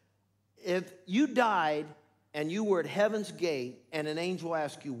 if you died and you were at heaven's gate and an angel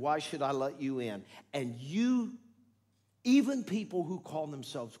asked you, why should I let you in? And you, even people who call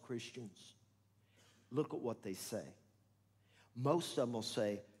themselves Christians, look at what they say. Most of them will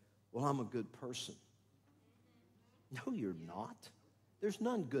say, well, I'm a good person. No, you're not. There's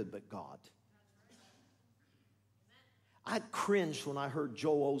none good but God. I cringed when I heard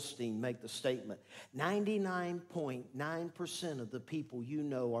Joel Osteen make the statement, 99.9% of the people you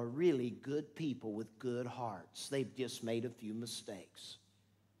know are really good people with good hearts. They've just made a few mistakes.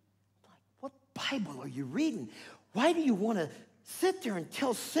 I'm like, what Bible are you reading? Why do you want to sit there and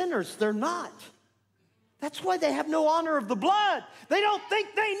tell sinners they're not? That's why they have no honor of the blood. They don't think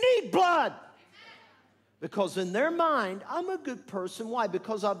they need blood. Because in their mind, I'm a good person. Why?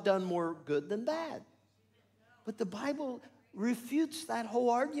 Because I've done more good than bad. But the Bible refutes that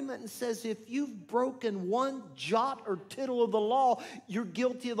whole argument and says if you've broken one jot or tittle of the law, you're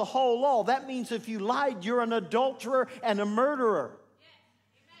guilty of the whole law. That means if you lied, you're an adulterer and a murderer.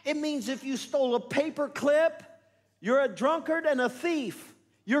 It means if you stole a paper clip, you're a drunkard and a thief.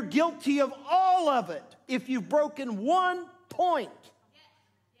 You're guilty of all of it if you've broken one point.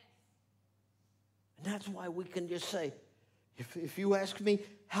 And that's why we can just say, if you ask me,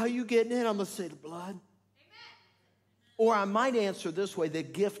 how you getting in? I'm going to say the blood. Or I might answer this way, the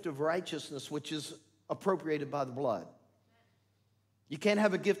gift of righteousness, which is appropriated by the blood. You can't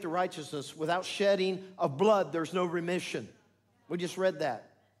have a gift of righteousness without shedding of blood. There's no remission. We just read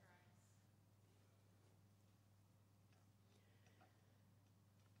that.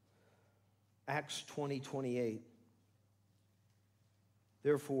 Acts 20:28.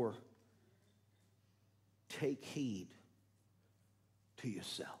 Therefore, take heed to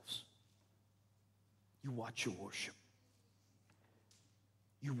yourselves. You watch your worship.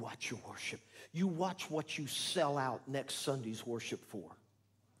 You watch your worship. You watch what you sell out next Sunday's worship for.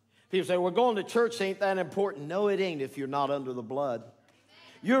 People say, well, going to church ain't that important. No, it ain't if you're not under the blood.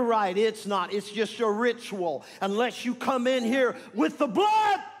 You're right, it's not. It's just a ritual unless you come in here with the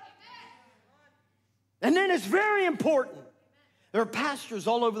blood. And then it's very important. There are pastors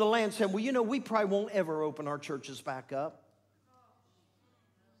all over the land saying, well, you know, we probably won't ever open our churches back up.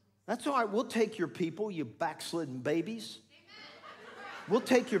 That's all right. We'll take your people, you backslidden babies. We'll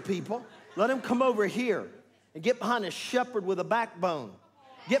take your people. Let them come over here and get behind a shepherd with a backbone.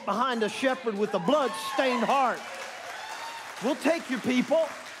 Get behind a shepherd with a blood-stained heart. We'll take your people.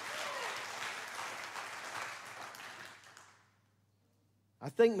 I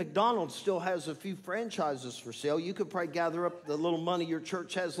think McDonald's still has a few franchises for sale. You could probably gather up the little money your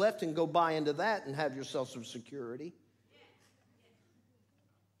church has left and go buy into that and have yourself some security.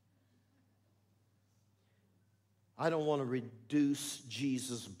 I don't want to reduce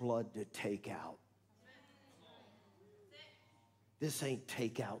Jesus' blood to takeout. This ain't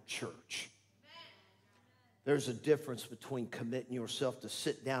takeout church. There's a difference between committing yourself to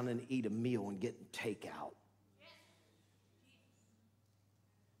sit down and eat a meal and getting takeout.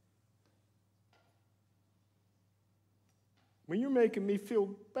 Well, you're making me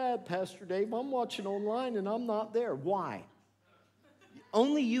feel bad, Pastor Dave. I'm watching online and I'm not there. Why?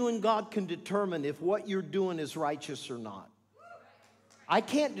 Only you and God can determine if what you're doing is righteous or not. I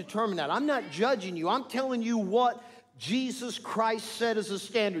can't determine that. I'm not judging you. I'm telling you what Jesus Christ set as a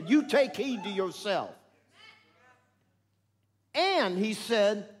standard. You take heed to yourself. And he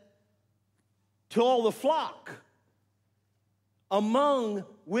said to all the flock, among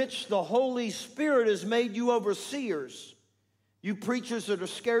which the Holy Spirit has made you overseers. You preachers that are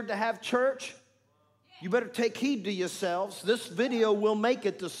scared to have church, you better take heed to yourselves. This video will make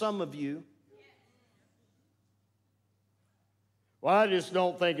it to some of you. Well, I just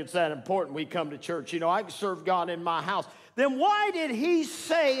don't think it's that important we come to church. You know, I can serve God in my house. Then why did he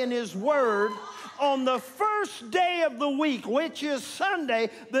say in his word, on the first day of the week, which is Sunday,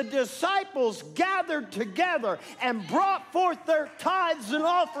 the disciples gathered together and brought forth their tithes and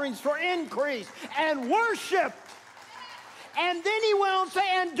offerings for increase and worship. And then he went on to say,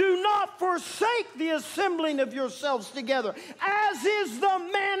 and do not forsake the assembling of yourselves together, as is the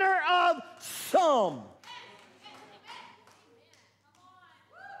manner of some.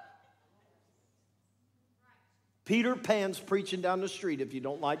 Peter Pan's preaching down the street if you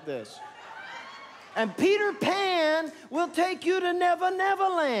don't like this. And Peter Pan will take you to Never Never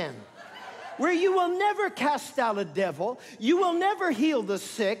Land, where you will never cast out a devil, you will never heal the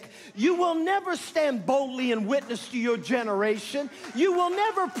sick, you will never stand boldly and witness to your generation, you will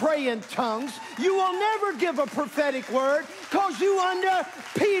never pray in tongues, you will never give a prophetic word, because you under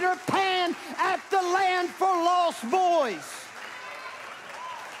Peter Pan at the Land for Lost Boys.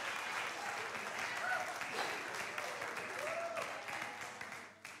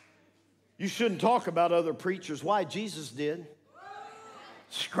 You shouldn't talk about other preachers. Why? Jesus did.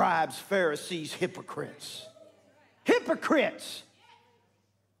 Scribes, Pharisees, hypocrites. Hypocrites.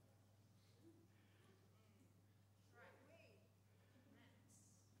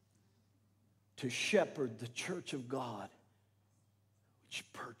 To shepherd the church of God, which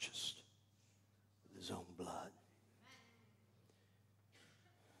purchased with his own blood.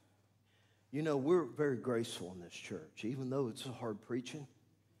 You know, we're very graceful in this church. Even though it's hard preaching,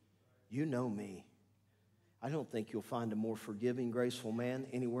 you know me. I don't think you'll find a more forgiving, graceful man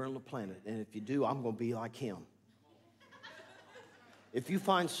anywhere on the planet. And if you do, I'm going to be like him. If you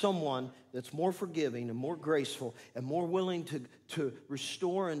find someone that's more forgiving and more graceful and more willing to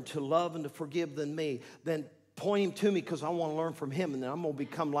restore and to love and to forgive than me, then point him to me, because I want to learn from him, and then I'm going to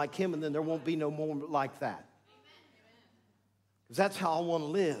become like him, and then there won't be no more like that. Because that's how I want to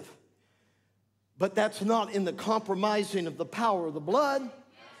live. But that's not in the compromising of the power of the blood.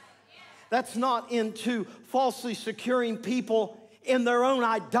 That's not into falsely securing people in their own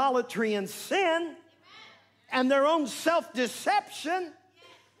idolatry and sin and their own self-deception.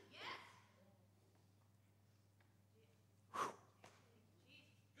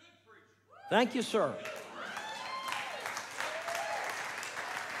 Thank you, sir.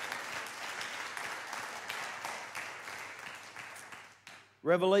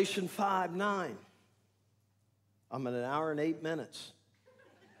 Revelation 5:9. I'm at 1 hour and 8 minutes.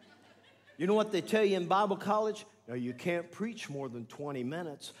 You know what they tell you in Bible college? No, you can't preach more than 20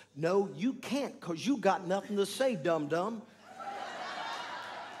 minutes. No, you can't, because you got nothing to say, dum-dum.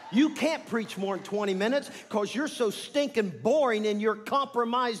 You can't preach more than 20 minutes because you're so stinking boring in your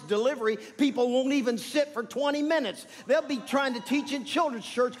compromised delivery, people won't even sit for 20 minutes. They'll be trying to teach in children's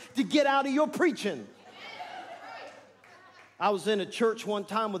church to get out of your preaching. I was in a church one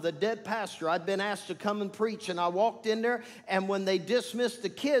time with a dead pastor. I'd been asked to come and preach, and I walked in there, and when they dismissed the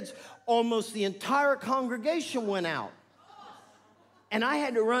kids, almost the entire congregation went out. And I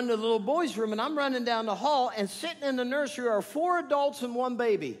had to run to the little boys' room, and I'm running down the hall, and sitting in the nursery are 4 adults and 1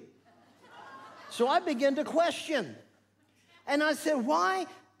 baby. So I began to question. And I said, why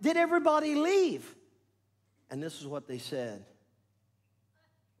did everybody leave? And this is what they said.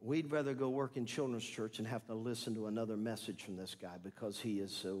 We'd rather go work in children's church and have to listen to another message from this guy because he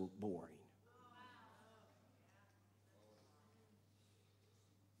is so boring.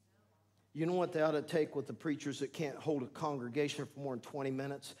 You know what they ought to take with the preachers that can't hold a congregation for more than 20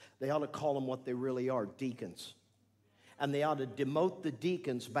 minutes? They ought to call them what they really are, deacons. And they ought to demote the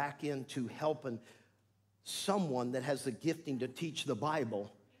deacons back into helping someone that has the gifting to teach the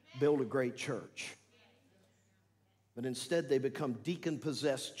Bible build a great church. But instead, they become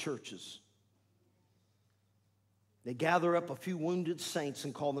deacon-possessed churches. They gather up a few wounded saints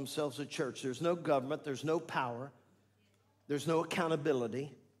and call themselves a church. There's no government. There's no power. There's no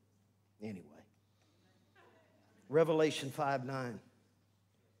accountability. Anyway, Revelation 5:9.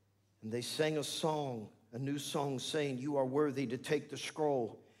 And they sang a song, a new song, saying, you are worthy to take the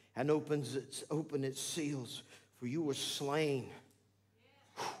scroll and open its seals, for you were slain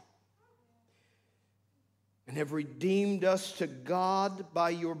and have redeemed us to God by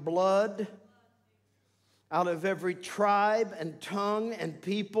your blood out of every tribe and tongue and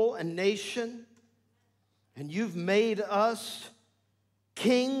people and nation. And you've made us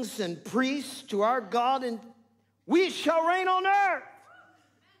kings and priests to our God, and we shall reign on earth.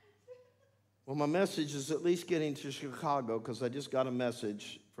 Well, my message is at least getting to Chicago, because I just got a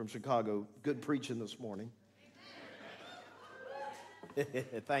message from Chicago. Good preaching this morning.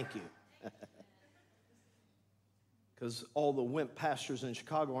 Thank you. Because all the wimp pastors in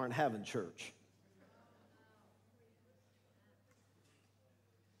Chicago aren't having church.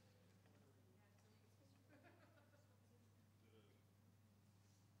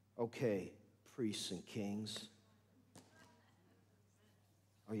 Okay, priests and kings.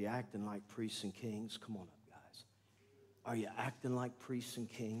 Are you acting like priests and kings? Come on up, guys. Are you acting like priests and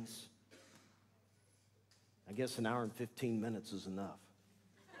kings? I guess 1 hour and 15 minutes is enough.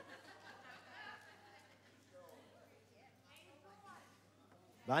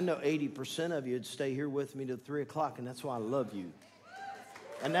 But I know 80% of you would stay here with me to 3 o'clock, and that's why I love you.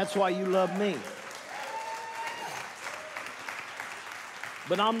 And that's why you love me.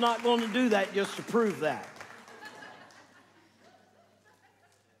 But I'm not going to do that just to prove that.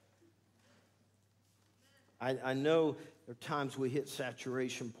 I know there are times we hit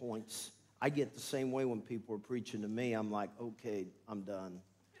saturation points. I get the same way when people are preaching to me. I'm like, okay, I'm done.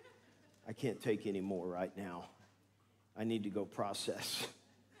 I can't take any more right now. I need to go process.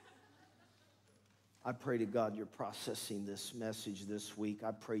 I pray to God you're processing this message this week.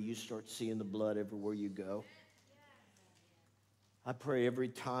 I pray you start seeing the blood everywhere you go. I pray every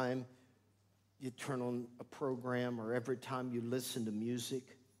time you turn on a program or every time you listen to music,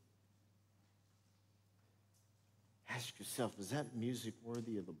 ask yourself, is that music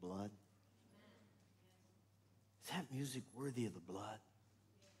worthy of the blood? Is that music worthy of the blood?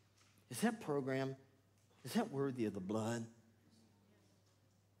 Is that program, is that worthy of the blood?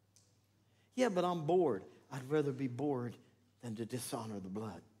 Yeah, but I'm bored. I'd rather be bored than to dishonor the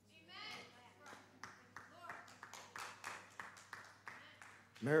blood.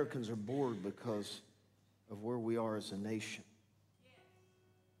 Americans are bored because of where we are as a nation.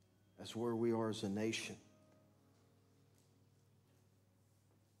 That's where we are as a nation.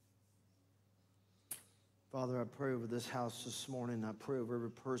 Father, I pray over this house this morning. I pray over every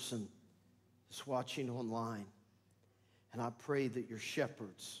person that's watching online. And I pray that your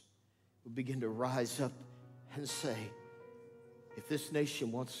shepherds will begin to rise up and say, if this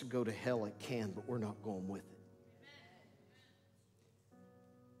nation wants to go to hell, it can, but we're not going with it.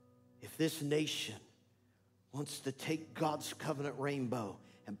 If this nation wants to take God's covenant rainbow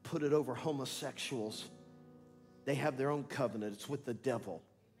and put it over homosexuals, they have their own covenant. It's with the devil.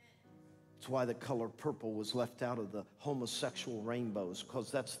 It's why the color purple was left out of the homosexual rainbows,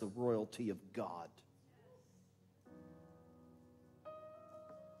 because that's the royalty of God.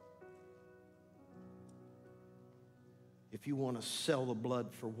 If you want to sell the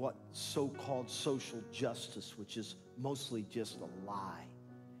blood for what so-called social justice, which is mostly just a lie,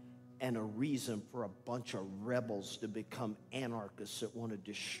 and a reason for a bunch of rebels to become anarchists that want to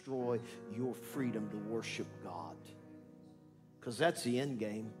destroy your freedom to worship God. Because that's the end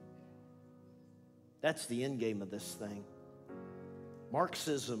game. That's the end game of this thing.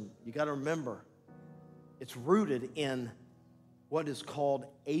 Marxism, you got to remember, it's rooted in what is called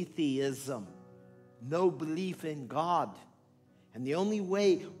atheism. No belief in God. And the only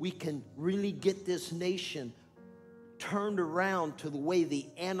way we can really get this nation turned around to the way the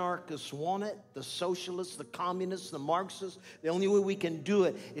anarchists want it, the socialists, the communists, the Marxists, the only way we can do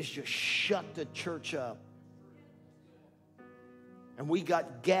it is just shut the church up. And we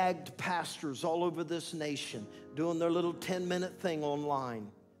got gagged pastors all over this nation doing their little 10-minute thing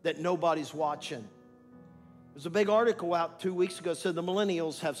online that nobody's watching. There's a big article out 2 weeks ago that said the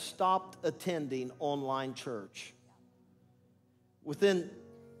millennials have stopped attending online church. Within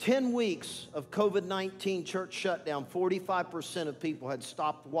 10 weeks of COVID-19 church shutdown, 45% of people had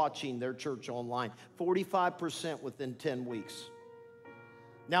stopped watching their church online. 45% within 10 weeks.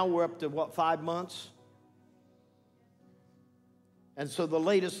 Now we're up to, what, 5 months? And so the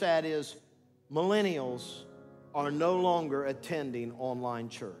latest ad is millennials are no longer attending online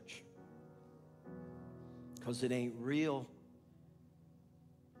church because it ain't real.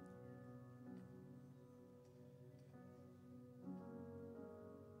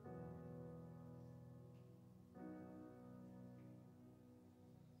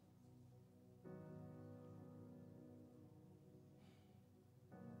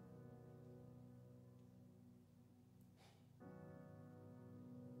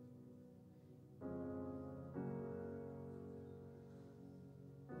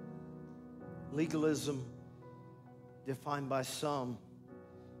 Legalism, defined by some,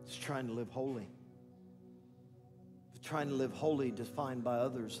 is trying to live holy. Trying to live holy, defined by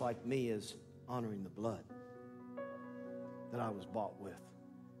others like me, is honoring the blood that I was bought with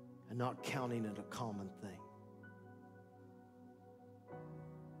and not counting it a common thing.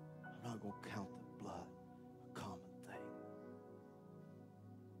 I'm not going to count the blood a common thing.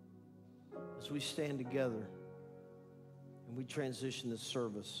 As we stand together and we transition this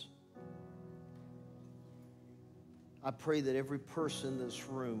service, I pray that every person in this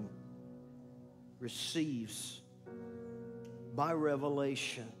room receives by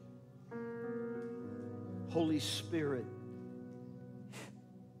revelation, Holy Spirit,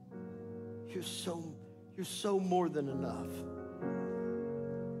 you're so more than enough.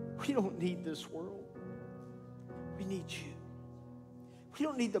 We don't need this world. We need you. We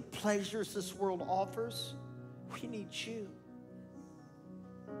don't need the pleasures this world offers. We need you.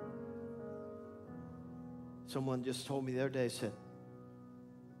 Someone just told me the other day, said,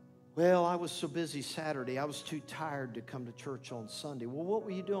 well, I was so busy Saturday, I was too tired to come to church on Sunday. Well, what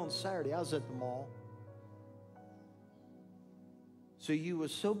were you doing on Saturday? I was at the mall. So you were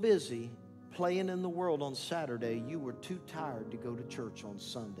so busy playing in the world on Saturday, you were too tired to go to church on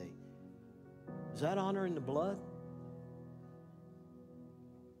Sunday. Is that honoring the blood?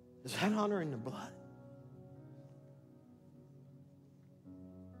 Is that honoring the blood?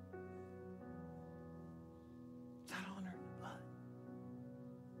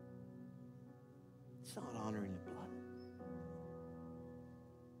 It's not honoring the blood.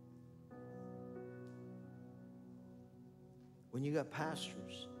 When you got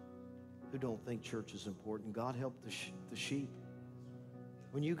pastors who don't think church is important. God help the sheep.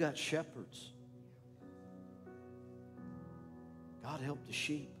 When you got shepherds, God help the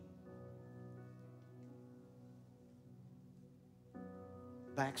sheep.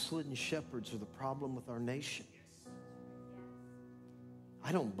 Backslidden shepherds are the problem with our nation.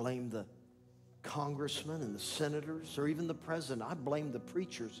 I don't blame the congressmen and the senators or even the president. I blame the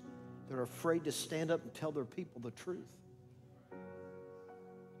preachers that are afraid to stand up and tell their people the truth.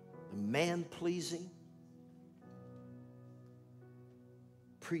 The man-pleasing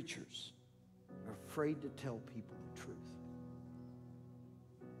preachers are afraid to tell people the truth.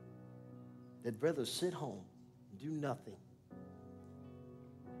 They'd rather sit home and do nothing.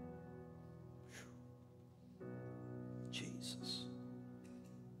 Jesus.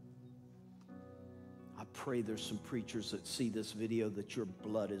 I pray there's some preachers that see this video that your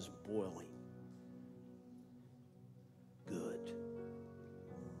blood is boiling. Good.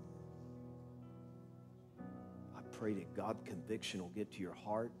 I pray that God conviction will get to your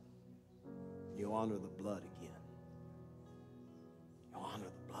heart and you'll honor the blood again. You'll honor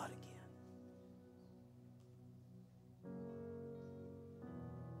the blood again.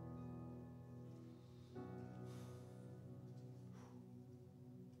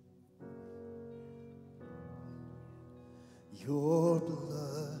 Your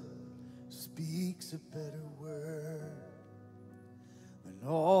blood speaks a better word than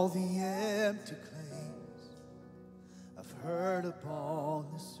all the empty claims I've heard upon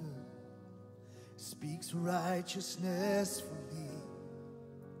this earth. It speaks righteousness for me.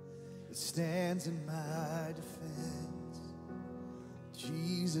 It stands in my defense.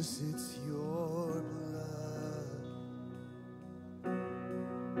 Jesus, it's your blood.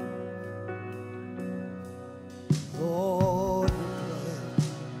 Lord, your blood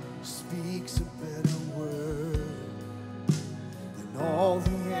speaks a better word than all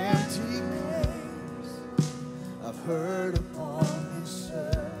the empty claims I've heard upon this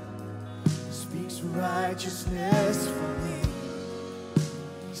earth. It speaks righteousness for me.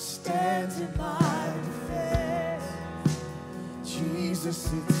 It stands in my defense.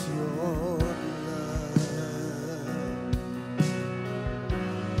 Jesus, it's your blood.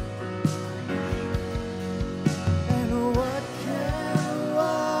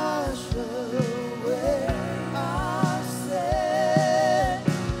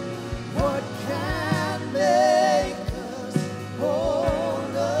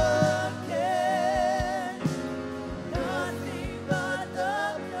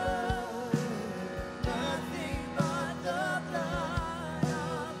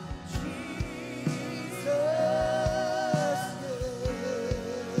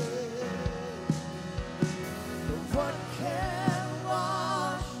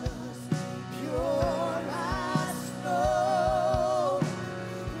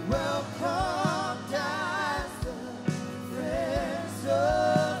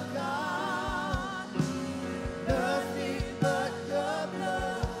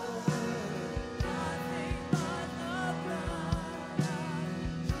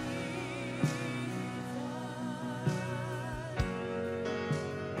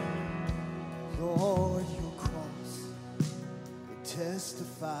 Lord, your cross, it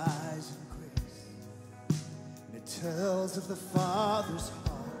testifies in grace, and it tells of the Father's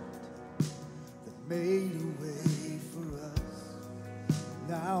heart that made a way for us.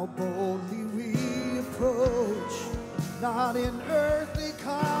 Now boldly we approach, not in earthly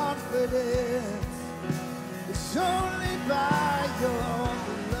confidence, it's only by your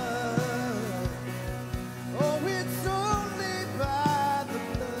blood. Oh, it's only by the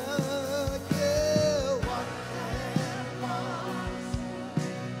blood. Yeah, what can wash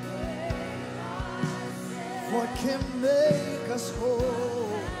away our sin? What can make us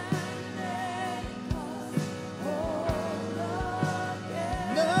whole?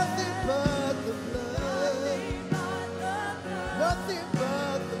 Nothing but the blood. Nothing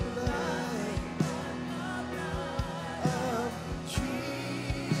but the blood of Jesus.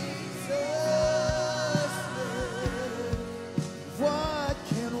 What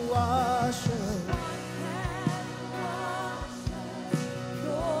can wash us?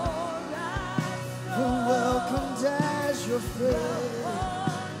 You're welcomed as your friend.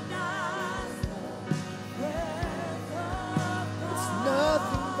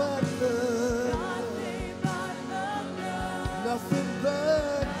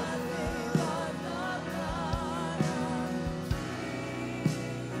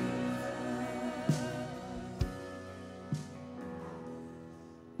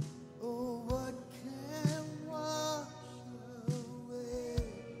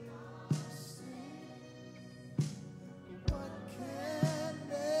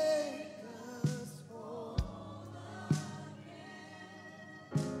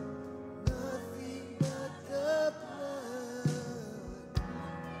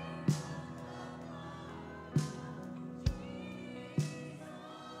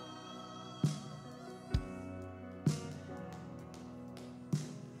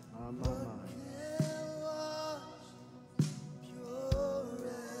 my.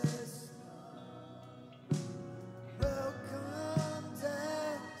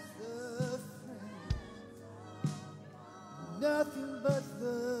 Nothing but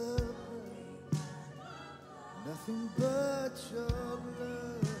the blood, nothing but your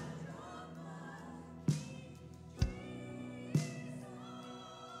blood.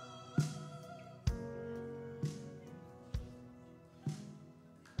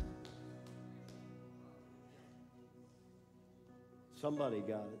 Somebody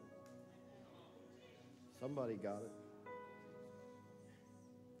got it. Somebody got it.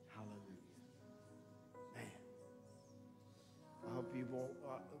 Hallelujah. Man. I hope you won't,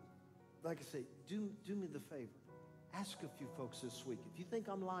 like I say, do me the favor. Ask a few folks this week. If you think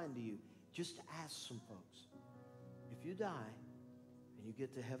I'm lying to you, just ask some folks. If you die and you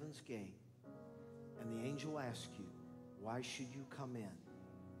get to heaven's gate and the angel asks you, why should you come in?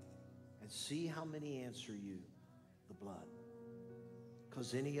 And see how many answer you, the blood.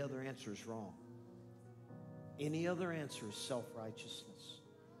 Because any other answer is wrong. Any other answer is self-righteousness.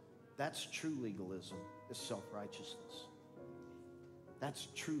 That's true legalism, is self-righteousness. That's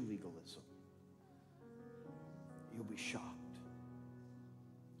true legalism. You'll be shocked.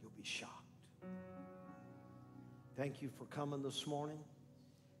 You'll be shocked. Thank you for coming this morning.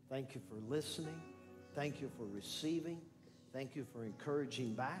 Thank you for listening. Thank you for receiving. Thank you for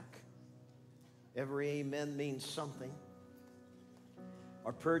encouraging back. Every amen means something.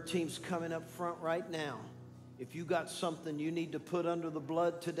 Our prayer team's coming up front right now. If you got something you need to put under the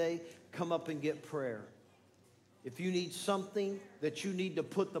blood today, come up and get prayer. If you need something that you need to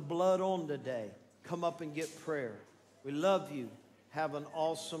put the blood on today, come up and get prayer. We love you. Have an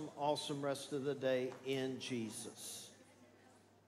awesome, awesome rest of the day in Jesus.